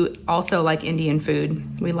if you also like Indian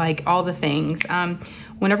food. We like all the things.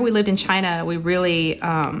 Whenever we lived in China, we really,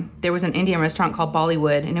 there was an Indian restaurant called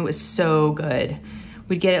Bollywood, and it was so good.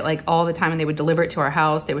 We'd get it like all the time, and they would deliver it to our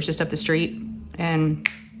house. They was just up the street, and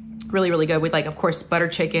really, really good. We'd like, of course, butter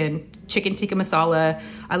chicken, chicken tikka masala.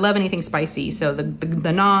 I love anything spicy. So the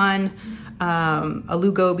naan,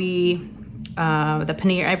 aloo gobi, the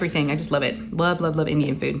paneer, everything. I just love it. Love, love, love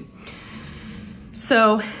Indian food.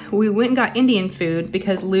 So we went and got Indian food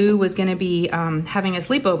because Lou was gonna be having a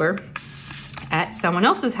sleepover at someone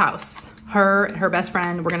else's house. Her best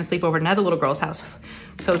friend, we're gonna sleep over at another little girl's house.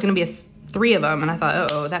 So it's gonna be three of them. And I thought,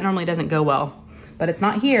 uh-oh, that normally doesn't go well, but it's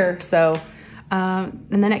not here. So, and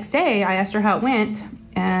the next day I asked her how it went,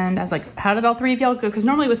 and I was like, how did all three of y'all go? Because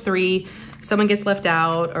normally with three, someone gets left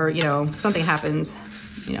out, or, you know, something happens,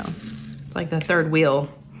 you know, it's like the third wheel.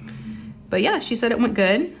 But yeah, she said it went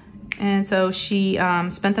good. And so she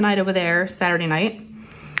spent the night over there Saturday night.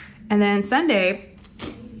 And then Sunday,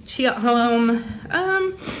 she got home,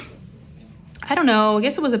 I don't know, I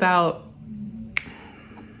guess it was about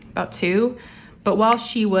 2. But while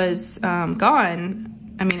she was gone,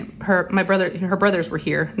 I mean, her brothers were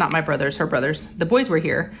here. Not my brothers, her brothers. The boys were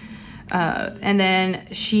here. And then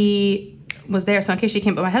she was there. So in case she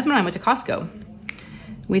came, but my husband and I went to Costco.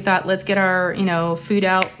 We thought, let's get our, you know, food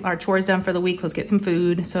out, our chores done for the week. Let's get some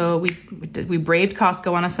food. So we braved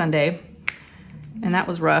Costco on a Sunday, and that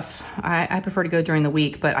was rough. I prefer to go during the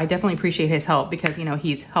week, but I definitely appreciate his help because, you know,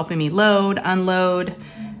 he's helping me load, unload,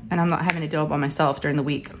 and I'm not having to do it by myself during the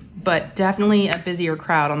week. But definitely a busier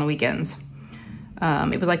crowd on the weekends.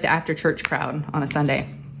 It was like the after church crowd on a Sunday.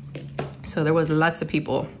 So there was lots of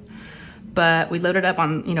people, but we loaded up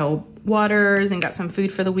on, you know, waters and got some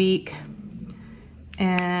food for the week.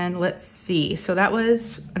 And let's see, so that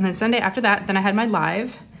was, and then Sunday after that, then I had my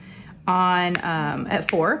live on at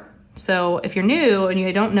 4. So if you're new and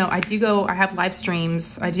you don't know, I have live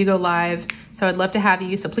streams. I do go live. So I'd love to have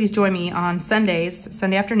you. So please join me on Sundays,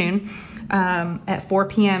 Sunday afternoon at 4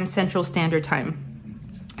 p.m. Central Standard Time.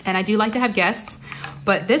 And I do like to have guests,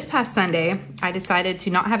 but this past Sunday, I decided to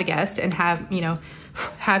not have a guest and have, you know,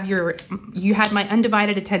 you had my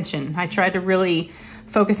undivided attention. I tried to really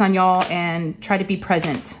focus on y'all and try to be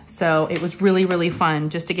present. So it was really, really fun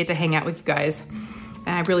just to get to hang out with you guys. And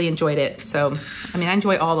I really enjoyed it. So, I mean, I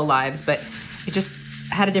enjoy all the lives, but it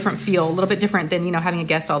just had a different feel, a little bit different than, you know, having a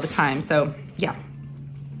guest all the time. So yeah,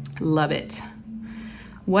 love it.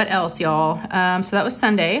 What else, y'all? So that was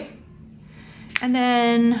Sunday. And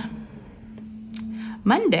then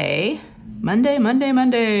Monday,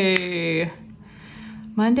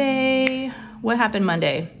 what happened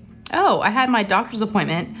Monday? Oh, I had my doctor's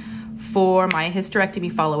appointment for my hysterectomy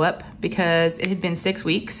follow-up because it had been 6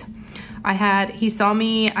 weeks. He saw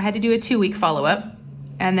me, I had to do a 2-week follow-up.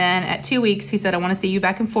 And then at 2 weeks, he said, I want to see you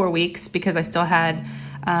back in 4 weeks because I still had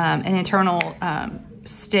an internal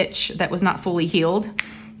stitch that was not fully healed.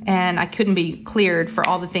 And I couldn't be cleared for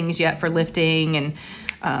all the things yet for lifting.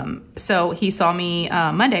 And so he saw me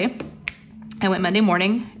Monday. I went Monday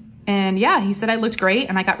morning. And yeah, he said I looked great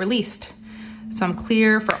and I got released. So I'm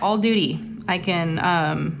clear for all duty. I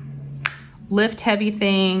can lift heavy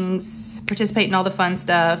things, participate in all the fun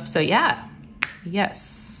stuff. So yeah, yes.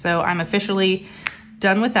 So I'm officially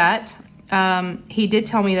done with that. He did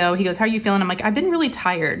tell me though, he goes, how are you feeling? I'm like, I've been really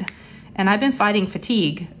tired and I've been fighting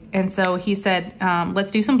fatigue. And so he said,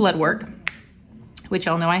 let's do some blood work, which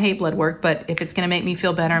y'all know I hate blood work, but if it's gonna make me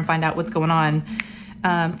feel better and find out what's going on,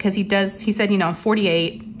 because he said, you know, I'm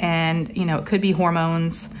 48 and, you know, it could be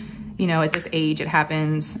hormones. You know, at this age, it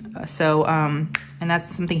happens. So, and that's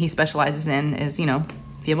something he specializes in is, you know,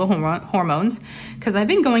 female hormones. Because I've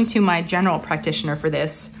been going to my general practitioner for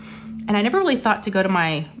this, and I never really thought to go to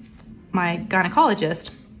my my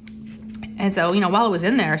gynecologist. And so, you know, while I was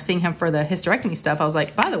in there seeing him for the hysterectomy stuff, I was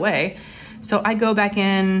like, by the way, so I go back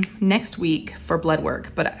in next week for blood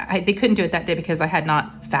work, but they couldn't do it that day because I had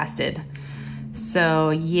not fasted. So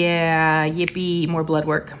yeah, yippee, more blood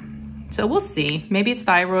work. So we'll see. Maybe it's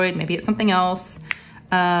thyroid, maybe it's something else.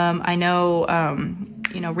 I know,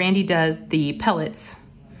 you know, Randy does the pellets.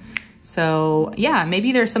 So yeah,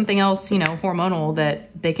 maybe there's something else, you know, hormonal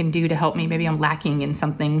that they can do to help me. Maybe I'm lacking in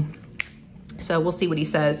something. So we'll see what he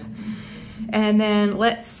says. And then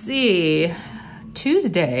let's see,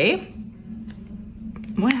 Tuesday,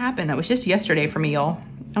 what happened? That was just yesterday for me, y'all.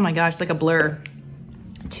 Oh my gosh, it's like a blur.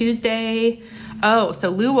 Tuesday, oh, so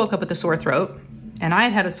Lou woke up with a sore throat, and I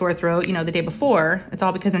had had a sore throat, you know, the day before. It's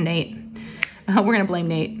all because of Nate. We're gonna blame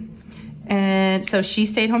Nate. And so she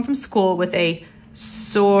stayed home from school with a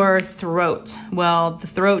sore throat. Well, the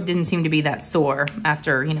throat didn't seem to be that sore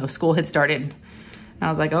after, you know, school had started. And I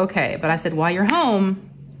was like, okay, but I said, while you're home,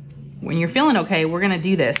 when you're feeling okay, we're gonna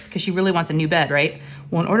do this, because she really wants a new bed, right?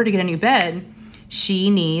 Well, in order to get a new bed, she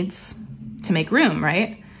needs to make room,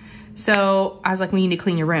 right? So I was like, we need to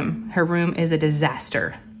clean your room. Her room is a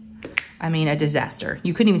disaster. I mean, a disaster.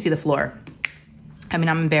 You couldn't even see the floor. I mean,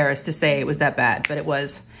 I'm embarrassed to say it was that bad, but it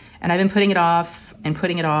was. And I've been putting it off and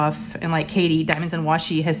putting it off. And like Katie, Diamonds and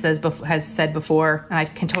Washi has said before, and I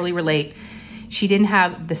can totally relate, she didn't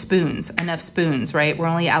have the spoons, enough spoons, right? We're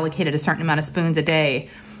only allocated a certain amount of spoons a day.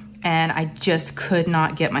 And I just could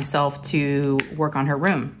not get myself to work on her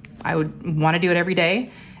room. I would want to do it every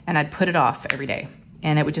day, and I'd put it off every day.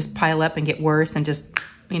 And it would just pile up and get worse and just,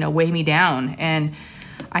 you know, weigh me down. And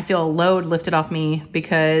I feel a load lifted off me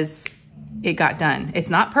because it got done.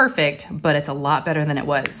 It's not perfect, but it's a lot better than it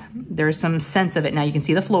was. There's some sense of it now. You can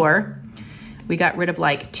see the floor. We got rid of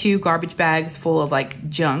like 2 garbage bags full of like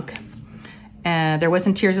junk. There was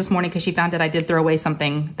some tears this morning because she found out I did throw away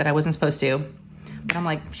something that I wasn't supposed to. But I'm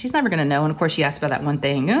like, she's never gonna know. And of course she asked about that one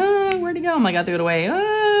thing. Where'd it go? I'm like, I threw it away.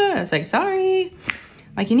 I was like, sorry.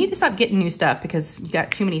 Like, you need to stop getting new stuff because you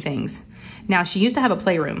got too many things. Now, she used to have a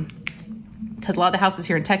playroom because a lot of the houses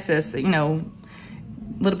here in Texas, you know,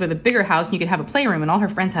 a little bit of a bigger house, and you could have a playroom, and all her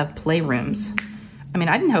friends have playrooms. I mean,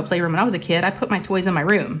 I didn't have a playroom when I was a kid. I put my toys in my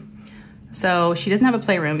room. So she doesn't have a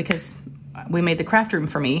playroom because we made the craft room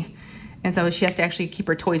for me. And so she has to actually keep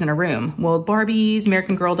her toys in her room. Well, Barbies,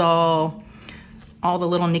 American Girl doll, all the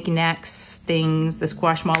little knickknacks things, the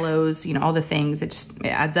squashmallows, you know, all the things, it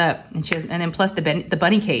adds up. And she has, and then plus the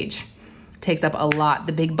bunny cage takes up a lot.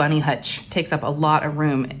 The big bunny hutch takes up a lot of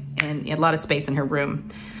room and a lot of space in her room.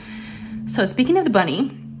 So speaking of the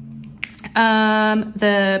bunny,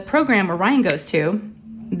 the program where Ryan goes to,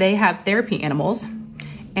 they have therapy animals,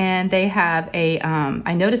 and they have a,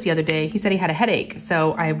 I noticed the other day, he said he had a headache.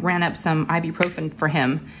 So I ran up some ibuprofen for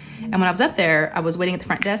him. And when I was up there, I was waiting at the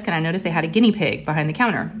front desk, and I noticed they had a guinea pig behind the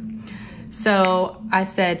counter. So I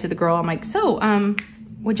said to the girl, I'm like, so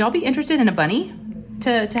would y'all be interested in a bunny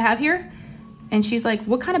to have here? And she's like,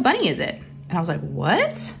 what kind of bunny is it? And I was like,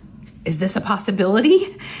 what? Is this a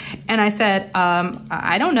possibility? And I said,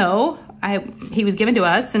 I don't know. He was given to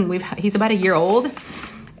us, and he's about a year old,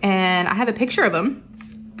 and I have a picture of him.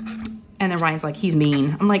 And then Ryan's like, he's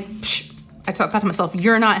mean. I'm like, psh. I thought to myself,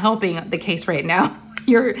 you're not helping the case right now.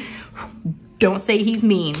 Don't say he's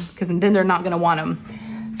mean, because then they're not gonna want him.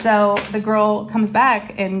 So the girl comes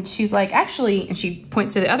back, and she's like, actually, and she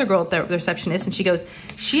points to the other girl, the receptionist, and she goes,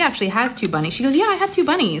 she actually has 2 bunnies. She goes, yeah, I have 2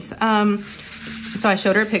 bunnies. So I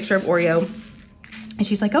showed her a picture of Oreo, and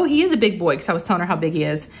she's like, oh, he is a big boy, because I was telling her how big he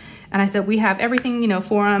is. And I said, we have everything, you know,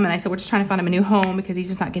 for him. And I said, we're just trying to find him a new home because he's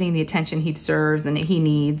just not getting the attention he deserves and he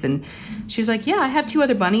needs. And she's like, yeah, I have 2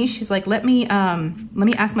 other bunnies. She's like, let me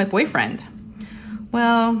ask my boyfriend.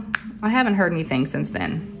 Well, I haven't heard anything since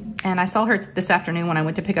then. And I saw her this afternoon when I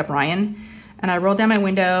went to pick up Ryan, and I rolled down my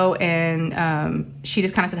window, and she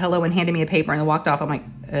just kind of said hello and handed me a paper and walked off. I'm like,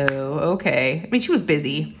 oh, okay. I mean, she was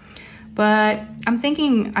busy, but I'm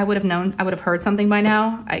thinking I would have heard something by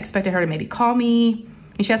now. I expected her to maybe call me,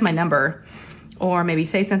 and she has my number, or maybe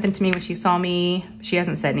say something to me when she saw me. She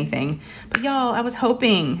hasn't said anything. But y'all, I was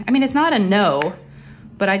hoping, I mean, it's not a no,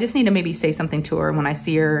 but I just need to maybe say something to her when I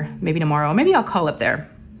see her, maybe tomorrow. Maybe I'll call up there.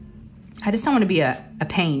 I just don't want to be a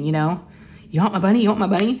pain, you know? You want my bunny? You want my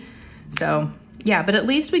bunny? So, yeah, but at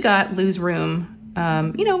least we got Lou's room.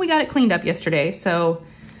 You know, we got it cleaned up yesterday, so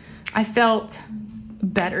I felt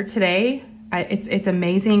better today. It's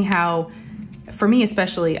amazing how, for me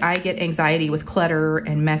especially, I get anxiety with clutter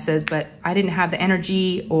and messes, but I didn't have the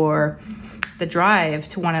energy or the drive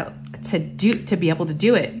to want to be able to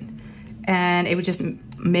do it. And it was just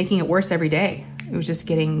making it worse every day. It was just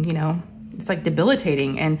getting, you know, it's like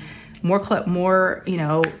debilitating, and more, you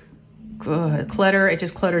know, clutter. It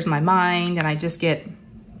just clutters my mind, and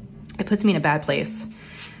it puts me in a bad place.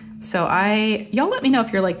 So y'all let me know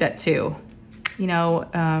if you're like that too. You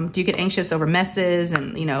know, do you get anxious over messes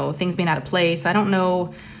and, you know, things being out of place? I don't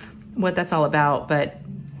know what that's all about, but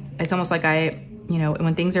it's almost like you know,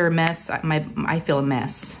 when things are a mess, I feel a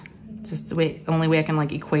mess. It's just the only way I can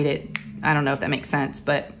like equate it. I don't know if that makes sense,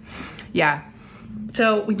 but yeah.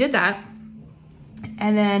 So we did that.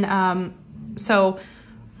 And then, so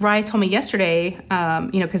Rye told me yesterday,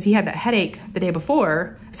 you know, cause he had that headache the day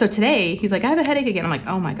before. So today he's like, I have a headache again. I'm like,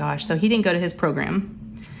 oh my gosh. So he didn't go to his program.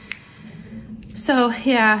 So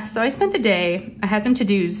yeah, so I spent the day, I had some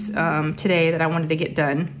to-dos today that I wanted to get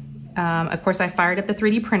done. Of course, I fired up the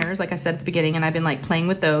 3D printers, like I said at the beginning, and I've been like playing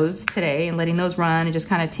with those today and letting those run and just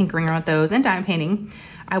kind of tinkering around with those and diamond painting.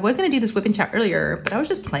 I was gonna do this whip and chat earlier, but I was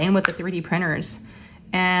just playing with the 3D printers,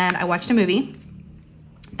 and I watched a movie.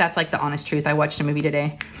 That's like the honest truth. I watched a movie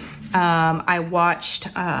today. I watched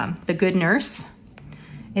The Good Nurse.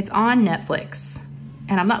 It's on Netflix,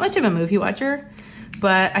 and I'm not much of a movie watcher,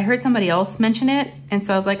 but I heard somebody else mention it, and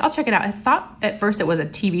so I was like, I'll check it out. I thought at first it was a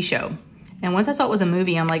TV show, and once I saw it was a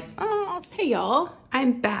movie, I'm like, oh, hey y'all,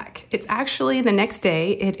 I'm back. It's actually the next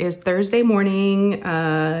day. It is Thursday morning,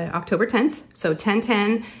 October 10th, so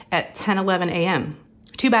 10:10 at 10:11 a.m.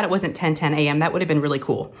 Too bad it wasn't 10:10 a.m. That would have been really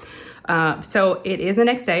cool. So it is the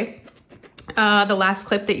next day. The last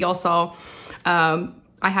clip that y'all saw,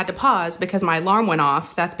 I had to pause because my alarm went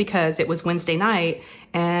off. That's because it was Wednesday night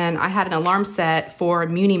and I had an alarm set for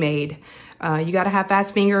Muni Maid. You got to have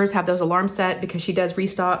fast fingers, have those alarms set because she does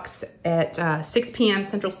restocks at 6 p.m.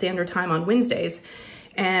 Central Standard Time on Wednesdays.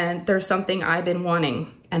 And there's something I've been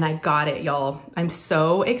wanting and I got it, y'all. I'm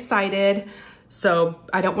so excited. So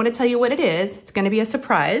I don't want to tell you what it is. It's going to be a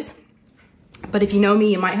surprise. But if you know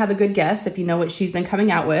me, you might have a good guess if you know what she's been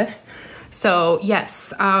coming out with. So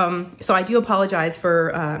yes, so I do apologize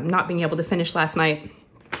for not being able to finish last night.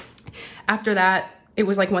 After that, it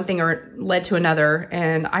was like one thing or led to another,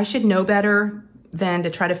 and I should know better than to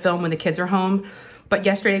try to film when the kids are home. But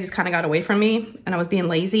yesterday just kind of got away from me and I was being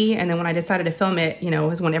lazy. And then when I decided to film it, you know,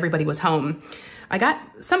 was when everybody was home. I got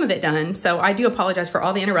some of it done. So I do apologize for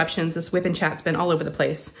all the interruptions. This whip and chat's been all over the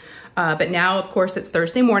place. But now, of course, it's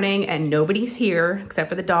Thursday morning and nobody's here except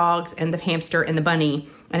for the dogs and the hamster and the bunny.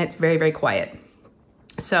 And it's very, very quiet.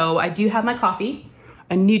 So I do have my coffee,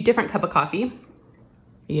 a new different cup of coffee.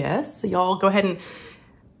 Yes, so y'all go ahead and,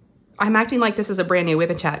 I'm acting like this is a brand new whip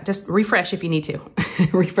and chat. Just refresh if you need to.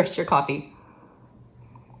 Refresh your coffee.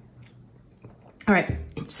 All right,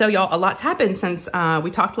 so y'all, a lot's happened since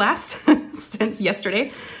we talked last, since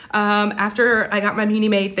yesterday. After I got my Muni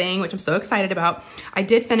Maid thing, which I'm so excited about, I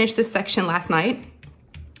did finish this section last night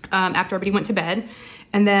after everybody went to bed.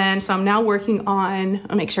 And then, so I'm now working on,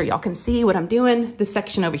 I'll make sure y'all can see what I'm doing, this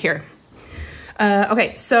section over here.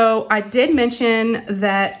 Okay, so I did mention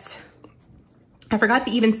that I forgot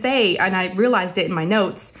to even say, and I realized it in my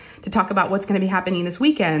notes to talk about what's gonna be happening this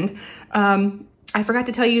weekend. I forgot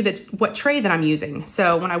to tell you that what tray that I'm using.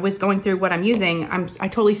 So when I was going through what I'm using, I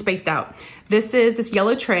totally spaced out. This is this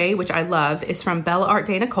yellow tray, which I love, is from Bella Art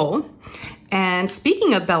de Nicole. And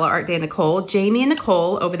speaking of Bella Art de Nicole, Jamie and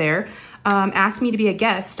Nicole over there asked me to be a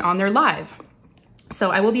guest on their live.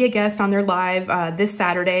 So I will be a guest on their live this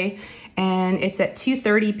Saturday, and it's at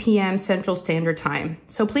 2:30 p.m. Central Standard Time.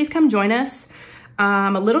 So please come join us.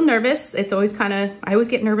 I'm a little nervous. It's always I always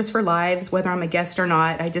get nervous for lives, whether I'm a guest or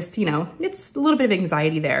not. I just, you know, it's a little bit of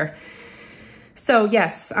anxiety there. So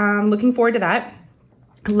yes, I'm looking forward to that.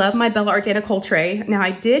 I love my Bella Art de Nicole tray. Now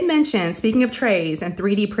I did mention, speaking of trays and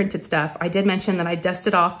 3D printed stuff, I did mention that I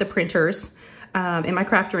dusted off the printers in my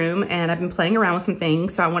craft room and I've been playing around with some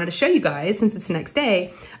things. So I wanted to show you guys, since it's the next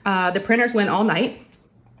day, the printers went all night.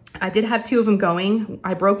 I did have 2 of them going.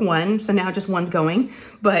 I broke one, so now just one's going.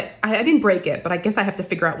 But I didn't break it, but I guess I have to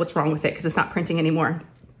figure out what's wrong with it because it's not printing anymore.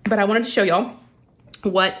 But I wanted to show y'all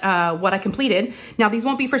what I completed. Now, these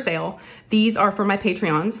won't be for sale. These are for my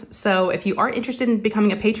Patreons. So if you are interested in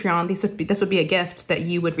becoming a Patreon, this would be a gift that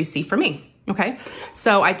you would receive from me, okay?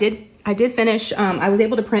 So I did finish, I was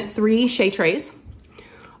able to print 3 Shay trays.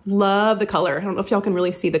 Love the color. I don't know if y'all can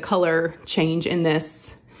really see the color change in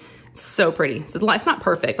this. So pretty. So it's not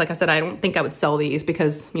perfect. Like I said, I don't think I would sell these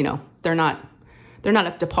because, you know, they're not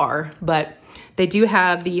up to par, but they do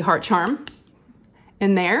have the heart charm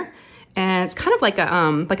in there. And it's kind of like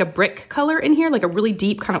a brick color in here, like a really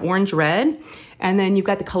deep kind of orange red. And then you've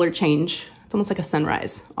got the color change. It's almost like a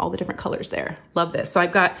sunrise, all the different colors there. Love this. So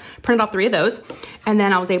I've got printed off 3 of those. And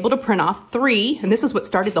then I was able to print off 3. And this is what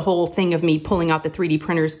started the whole thing of me pulling out the 3D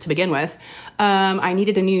printers to begin with. I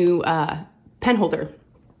needed a new pen holder.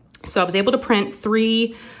 So I was able to print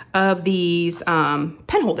 3 of these pen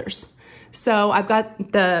holders. So I've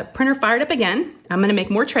got the printer fired up again. I'm gonna make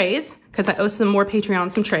more trays because I owe some more Patreon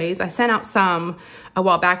some trays. I sent out some a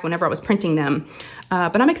while back whenever I was printing them.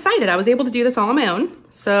 But I'm excited. I was able to do this all on my own.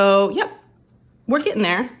 So yep, we're getting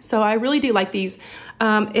there. So I really do like these.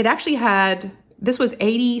 It actually had, this was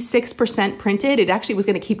 86% printed. It actually was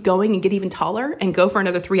gonna keep going and get even taller and go for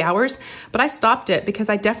another 3 hours. But I stopped it because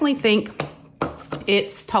I definitely think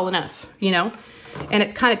it's tall enough, you know? And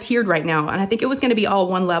it's kind of tiered right now. And I think it was gonna be all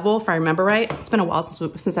one level, if I remember right. It's been a while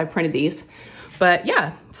since I printed these. But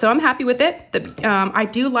yeah, so I'm happy with it. I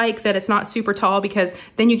do like that it's not super tall because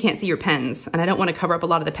then you can't see your pens. And I don't wanna cover up a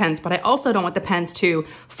lot of the pens, but I also don't want the pens to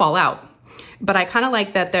fall out. But I kind of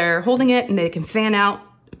like that they're holding it and they can fan out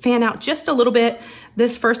just a little bit.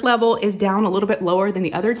 This first level is down a little bit lower than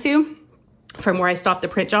the other two from where I stopped the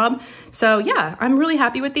print job. So yeah, I'm really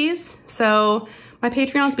happy with these. So my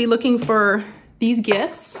Patreons be looking for these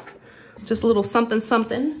gifts, just a little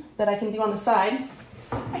something that I can do on the side.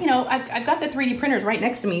 You know, I've got the 3D printers right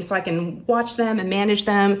next to me so I can watch them and manage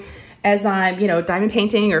them as I'm, you know, diamond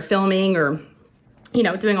painting or filming or, you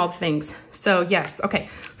know, doing all the things. So yes, okay,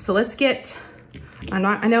 so let's get, I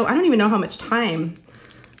don't even know how much time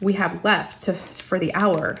we have left for the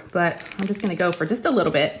hour, but I'm just gonna go for just a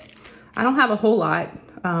little bit. I don't have a whole lot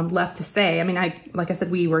left to say. I mean, like I said,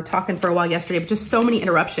 we were talking for a while yesterday, but just so many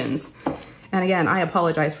interruptions. And again, I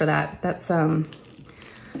apologize for that. That's,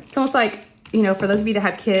 it's almost like, you know, for those of you that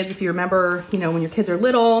have kids, if you remember, you know, when your kids are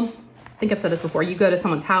little, I think I've said this before, you go to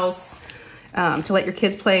someone's house to let your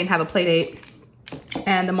kids play and have a play date,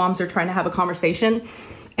 and the moms are trying to have a conversation,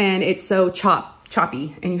 and it's so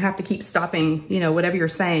choppy, and you have to keep stopping, you know, whatever you're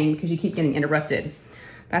saying because you keep getting interrupted.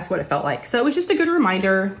 That's what it felt like. So it was just a good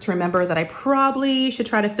reminder to remember that I probably should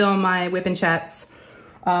try to film my whip and chats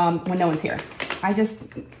when no one's here. I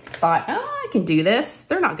just thought, oh, I can do this.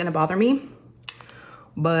 They're not gonna bother me.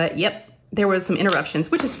 But yep, there was some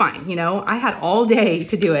interruptions, which is fine. You know, I had all day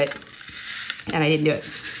to do it and I didn't do it.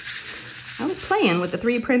 I was playing with the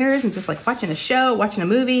 3D printers and just like watching a show, watching a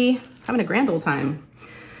movie, having a grand old time.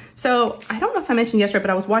 So I don't know if I mentioned yesterday,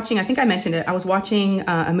 but I was watching, I think I mentioned it. I was watching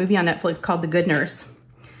a movie on Netflix called The Good Nurse.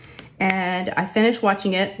 And I finished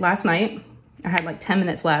watching it last night. I had like 10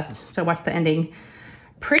 minutes left, so I watched the ending.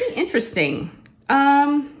 Pretty interesting.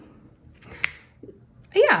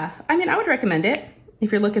 Yeah, I mean, I would recommend it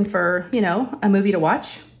if you're looking for, you know, a movie to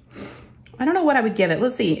watch. I don't know what I would give it.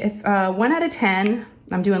 Let's see, if 1 out of 10,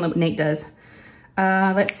 I'm doing what Nate does.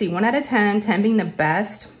 Let's see, 1 out of 10, 10 being the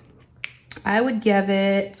best. I'd give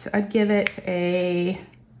it a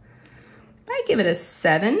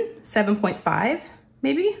 7, 7.5,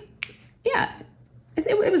 maybe. Yeah,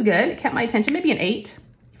 it was good. It kept my attention, maybe an 8,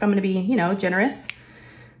 if I'm gonna be, you know, generous.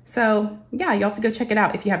 So yeah, you'll have to go check it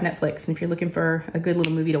out if you have Netflix and if you're looking for a good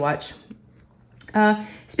little movie to watch.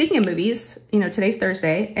 Speaking of movies, you know, today's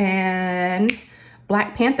Thursday and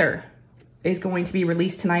Black Panther is going to be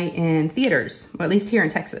released tonight in theaters, or at least here in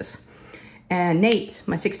Texas. And Nate,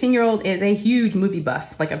 my 16-year-old, is a huge movie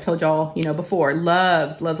buff. Like I've told y'all, you know, before,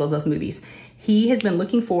 loves movies. He has been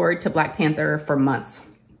looking forward to Black Panther for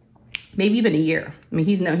months, maybe even a year. I mean,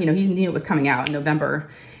 he knew it was coming out in November,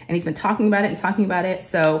 and he's been talking about it.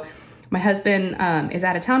 So my husband is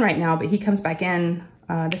out of town right now, but he comes back in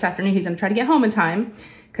this afternoon. He's gonna try to get home in time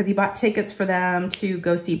because he bought tickets for them to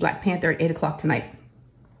go see Black Panther at 8 o'clock tonight.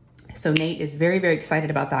 So Nate is very, very excited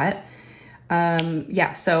about that.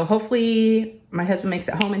 Yeah, so hopefully my husband makes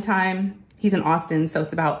it home in time. He's in Austin, so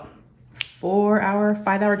it's about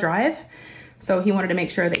 5-hour drive. So he wanted to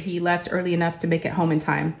make sure that he left early enough to make it home in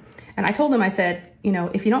time. And I told him, I said, you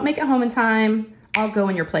know, if you don't make it home in time, I'll go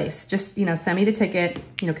in your place. Just, you know, send me the ticket,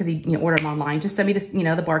 you know, because he ordered them online. Just send me this, you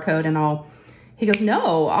know, the barcode and he goes,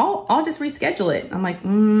 no, I'll just reschedule it. I'm like,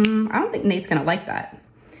 I don't think Nate's gonna like that.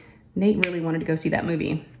 Nate really wanted to go see that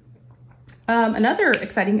movie. Another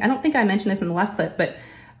exciting, I don't think I mentioned this in the last clip, but,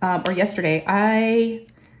 or yesterday, I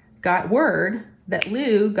got word that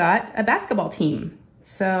Lou got a basketball team.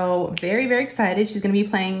 So very, very excited. She's gonna be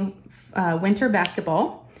playing winter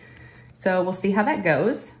basketball. So we'll see how that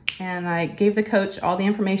goes. And I gave the coach all the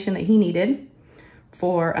information that he needed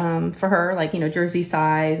for her, like, you know, jersey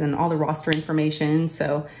size and all the roster information.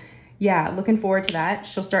 So yeah, looking forward to that.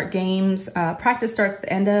 She'll start games. Practice starts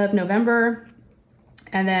the end of November.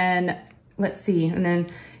 And then, let's see, and then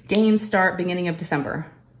games start beginning of December.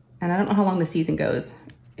 And I don't know how long the season goes.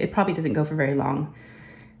 It probably doesn't go for very long.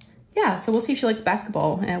 Yeah, so we'll see if she likes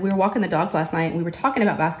basketball. And we were walking the dogs last night and we were talking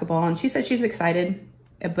about basketball and she said she's excited,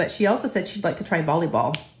 but she also said she'd like to try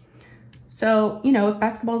volleyball. So, you know, if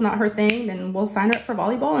basketball's not her thing, then we'll sign her up for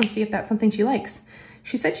volleyball and see if that's something she likes.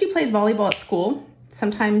 She said she plays volleyball at school.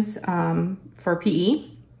 sometimes for PE.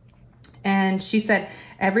 And she said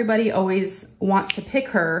everybody always wants to pick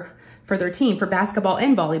her for their team for basketball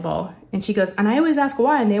and volleyball. And she goes, and I always ask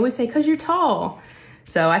why, and they always say, because you're tall.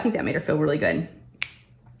 So I think that made her feel really good.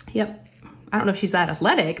 Yep. I don't know if she's that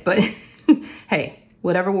athletic, but hey,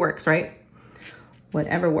 whatever works, right?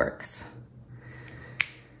 Whatever works.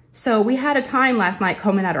 So we had a time last night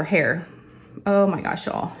combing out her hair. Oh my gosh,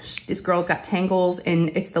 y'all. This girl's got tangles, and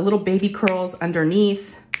it's the little baby curls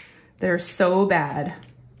underneath. They're so bad.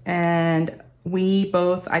 And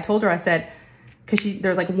I told her, I said, because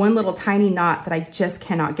there's like one little tiny knot that I just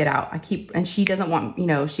cannot get out. And she doesn't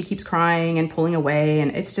want, she keeps crying and pulling away,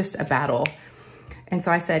 and it's just a battle. And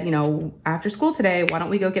so I said, after school today, why don't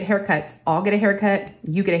we go get haircuts? I'll get a haircut,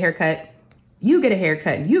 you get a haircut, you get a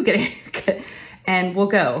haircut, you get a haircut, and we'll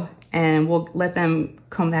go and we'll let them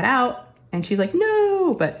comb that out. And she's like,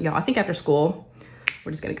 no, but y'all, I think after school,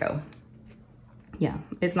 we're just gonna go. Yeah,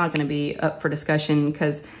 it's not gonna be up for discussion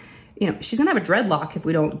because, she's gonna have a dreadlock if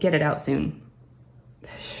we don't get it out soon.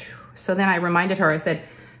 So then I reminded her, I said,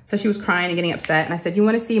 so she was crying and getting upset. And I said, you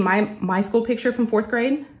wanna see my school picture from 4th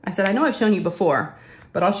grade? I said, I know I've shown you before,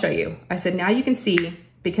 but I'll show you. I said, now you can see,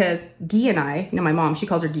 because Guy and I, my mom, she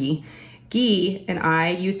calls her Guy and I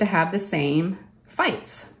used to have the same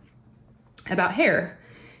fights about hair.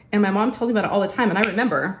 And my mom told me about it all the time, and I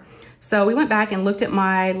remember. So we went back and looked at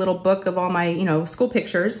my little book of all my, school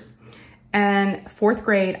pictures. And 4th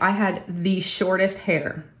grade, I had the shortest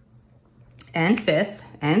hair. And 5th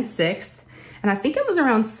and 6th. And I think it was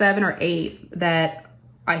around 7th or 8th that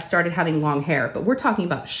I started having long hair. But we're talking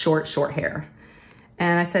about short hair.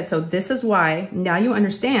 And I said, so this is why, now you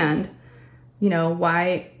understand,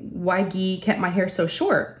 why Guy kept my hair so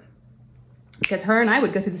short. Because her and I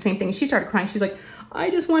would go through the same thing. And she started crying. She's like, I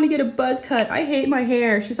just want to get a buzz cut. I hate my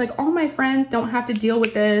hair. She's like, all my friends don't have to deal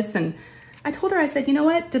with this. And I told her, I said, you know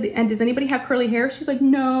what? And does anybody have curly hair? She's like,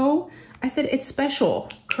 no. I said, it's special.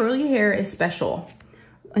 Curly hair is special.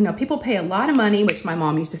 People pay a lot of money, which my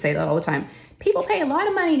mom used to say that all the time. People pay a lot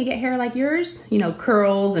of money to get hair like yours,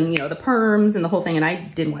 curls and, the perms and the whole thing. And I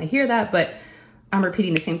didn't want to hear that, but I'm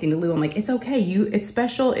repeating the same thing to Lou. I'm like, it's okay. It's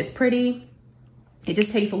special. It's pretty. It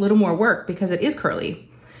just takes a little more work because it is curly,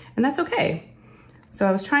 and that's okay. So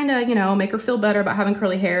I was trying to, make her feel better about having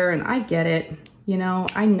curly hair, and I get it.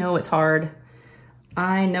 I know it's hard.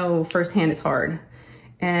 I know firsthand it's hard.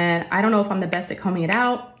 And I don't know if I'm the best at combing it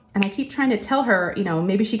out. And I keep trying to tell her,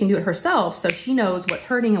 maybe she can do it herself so she knows what's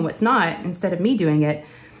hurting and what's not instead of me doing it.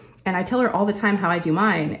 And I tell her all the time how I do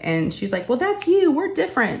mine. And she's like, well, that's you. We're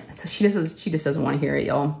different. So she just doesn't want to hear it,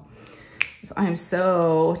 y'all. So I am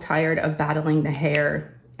so tired of battling the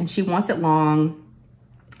hair. And she wants it long.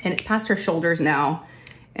 And it's past her shoulders now.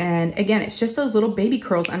 And again, it's just those little baby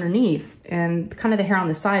curls underneath and kind of the hair on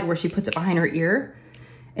the side where she puts it behind her ear.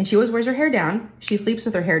 And she always wears her hair down. She sleeps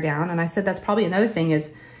with her hair down. And I said, that's probably another thing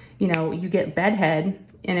is, you get bedhead.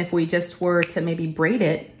 And if we just were to maybe braid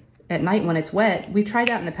it at night when it's wet, we've tried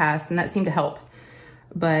that in the past and that seemed to help.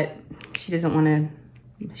 But she doesn't want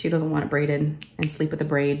it braided and sleep with a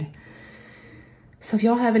braid. So if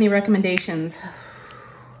y'all have any recommendations,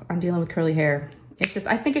 I'm dealing with curly hair.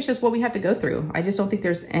 I think it's just what we have to go through. I just don't think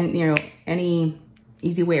there's any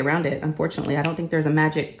easy way around it. Unfortunately, I don't think there's a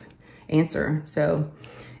magic answer. So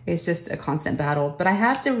it's just a constant battle. But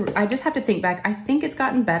I just have to think back. I think it's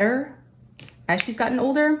gotten better as she's gotten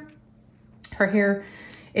older. Her hair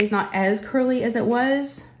is not as curly as it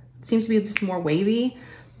was. It seems to be just more wavy.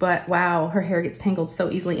 But wow, her hair gets tangled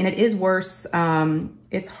so easily. And it is worse.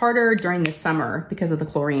 It's harder during the summer because of the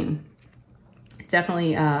chlorine. It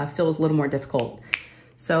definitely feels a little more difficult.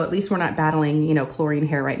 So at least we're not battling, chlorine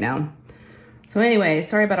hair right now. So anyway,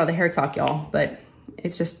 sorry about all the hair talk, y'all. But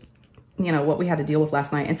it's just, what we had to deal with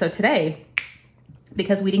last night. And so today,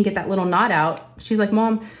 because we didn't get that little knot out, she's like,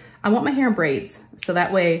 Mom, I want my hair in braids. So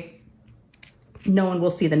that way no one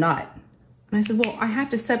will see the knot. And I said, well, I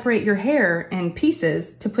have to separate your hair in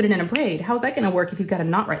pieces to put it in a braid. How's that going to work if you've got a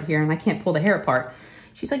knot right here and I can't pull the hair apart?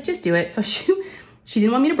 She's like, just do it. So she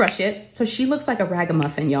didn't want me to brush it. So she looks like a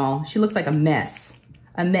ragamuffin, y'all. She looks like a mess.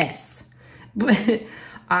 But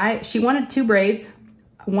she wanted 2 braids,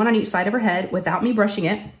 one on each side of her head without me brushing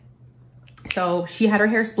it. So she had her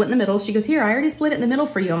hair split in the middle. She goes, here, I already split it in the middle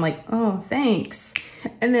for you. I'm like, oh, thanks.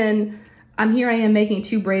 And then I am making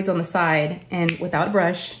 2 braids on the side and without a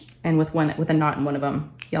brush and with a knot in one of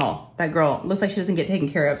them. Y'all, that girl looks like she doesn't get taken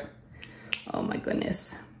care of. Oh my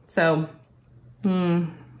goodness. So,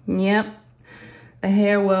 yep. The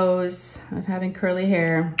hair woes of having curly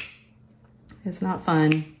hair. It's not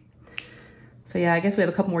fun. So yeah, I guess we have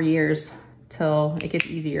a couple more years till it gets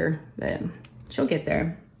easier, but she'll get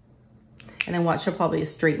there. And then watch, she'll probably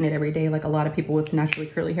straighten it every day like a lot of people with naturally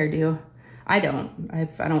curly hair do. I don't. I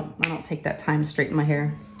don't take that time to straighten my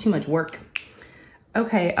hair. It's too much work.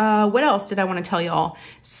 Okay, what else did I want to tell y'all?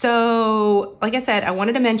 So, like I said, I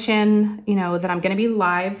wanted to mention, you know, that I'm going to be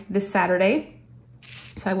live this Saturday.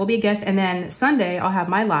 So I will be a guest. And then Sunday, I'll have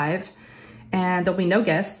my live. And there'll be no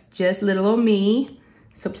guests, just little old me.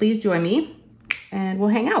 So please join me. And we'll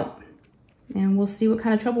hang out. And we'll see what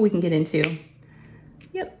kind of trouble we can get into.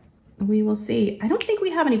 Yep, we will see. I don't think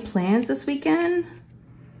we have any plans this weekend.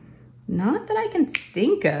 Not that I can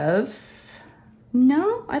think of.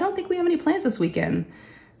 No, I don't think we have any plans this weekend.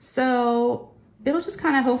 So it'll just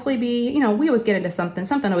kind of hopefully be, you know, we always get into something.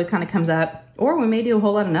 Something always kind of comes up. Or we may do a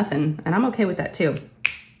whole lot of nothing. And I'm okay with that too.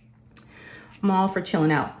 I'm all for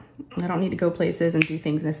chilling out. I don't need to go places and do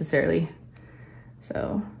things necessarily.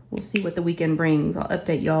 So we'll see what the weekend brings. I'll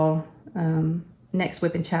update y'all next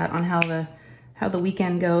Whip and Chat on how the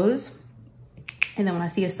weekend goes. And then when I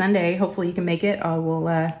see you Sunday, hopefully you can make it. I will,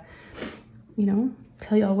 you know,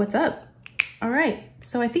 tell y'all what's up. All right,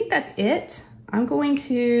 so I think that's it. I'm going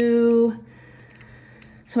to,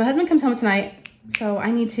 so my husband comes home tonight, so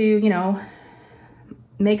I need to, you know,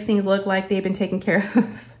 make things look like they've been taken care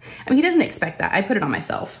of. I mean, he doesn't expect that. I put it on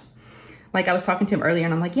myself. Like I was talking to him earlier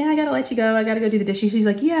and I'm like, yeah, I gotta let you go. I gotta go do the dishes. He's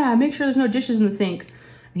like, yeah, make sure there's no dishes in the sink.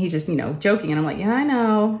 And he's just, you know, joking. And I'm like, yeah, I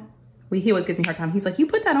know. He always gives me a hard time. He's like, you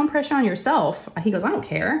put that on pressure on yourself. He goes, I don't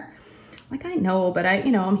care. I'm like, I know, but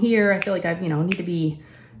you know, I'm here. I feel like I, you know, need to be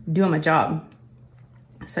doing my job.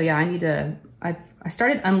 So yeah, I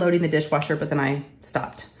started unloading the dishwasher, but then I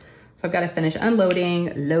stopped. So I've got to finish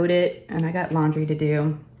unloading, load it, and I got laundry to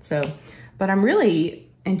do. So, but I'm really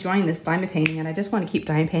enjoying this diamond painting, and I just want to keep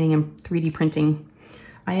diamond painting and 3D printing.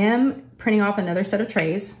 I am printing off another set of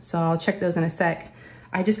trays, so I'll check those in a sec.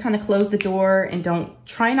 I just kind of close the door and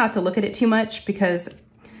try not to look at it too much, because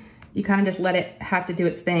you kind of just let it have to do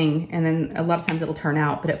its thing, and then a lot of times it'll turn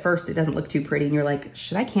out, but at first it doesn't look too pretty, and you're like,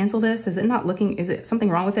 should I cancel this? Is it not looking, is it something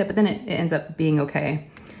wrong with it? But then it ends up being okay.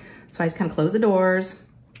 So I just kind of close the doors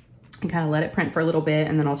and kind of let it print for a little bit,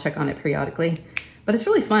 and then I'll check on it periodically. But it's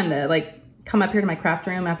really fun to like come up here to my craft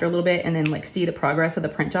room after a little bit and then like see the progress of the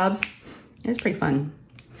print jobs. It's pretty fun.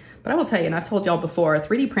 But I will tell you, and I've told y'all before,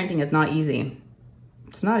 3D printing is not easy.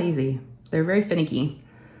 It's not easy. They're very finicky,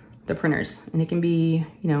 the printers, and it can be,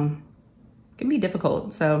 you know, it can be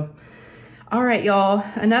difficult. So, all right, y'all,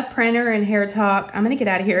 enough printer and hair talk. I'm gonna get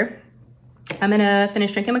out of here. I'm gonna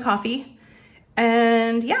finish drinking my coffee.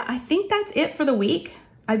 And yeah, I think that's it for the week.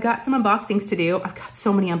 I've got some unboxings to do. I've got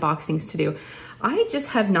so many unboxings to do. I just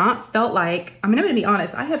have not felt like, I mean, I'm gonna be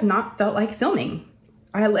honest, I have not felt like filming.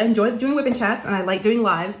 I enjoy doing Whip and Chats and I like doing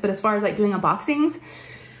lives, but as far as like doing unboxings,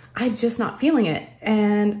 I'm just not feeling it.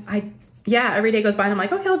 And yeah, every day goes by and I'm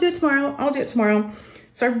like, okay, I'll do it tomorrow. I'll do it tomorrow.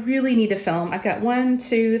 So I really need to film. I've got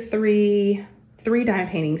three diamond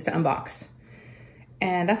paintings to unbox.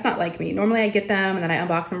 And that's not like me. Normally I get them and then I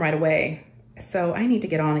unbox them right away. So I need to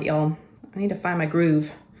get on it, y'all. I need to find my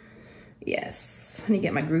groove. Yes, I need to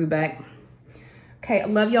get my groove back. Okay, I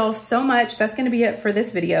love y'all so much. That's gonna be it for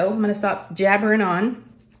this video. I'm gonna stop jabbering on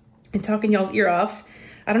and talking y'all's ear off.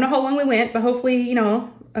 I don't know how long we went, but hopefully, you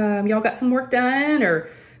know, y'all got some work done or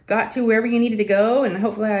got to wherever you needed to go, and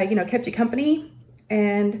hopefully I, you know, kept you company.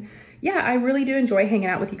 And yeah, I really do enjoy hanging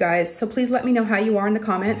out with you guys. So please let me know how you are in the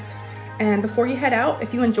comments. And before you head out,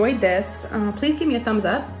 if you enjoyed this, please give me a thumbs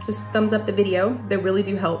up. Just thumbs up the video. They really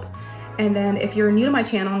do help. And then if you're new to my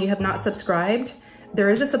channel and you have not subscribed, there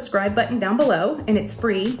is a subscribe button down below and it's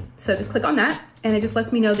free. So just click on that and it just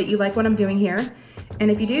lets me know that you like what I'm doing here. And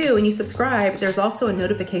if you do and you subscribe, there's also a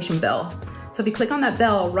notification bell. So if you click on that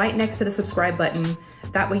bell right next to the subscribe button,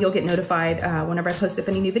 that way you'll get notified whenever I post up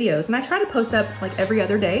any new videos. And I try to post up like every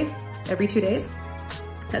other day, every 2 days.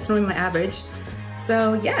 That's normally my average.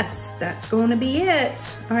 So yes, that's going to be it.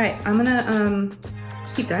 All right, I'm gonna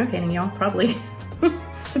keep diamond painting y'all, probably,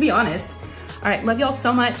 to be honest. All right, love y'all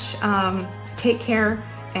so much. Take care,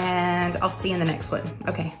 and I'll see you in the next one.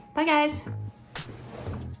 Okay, bye guys.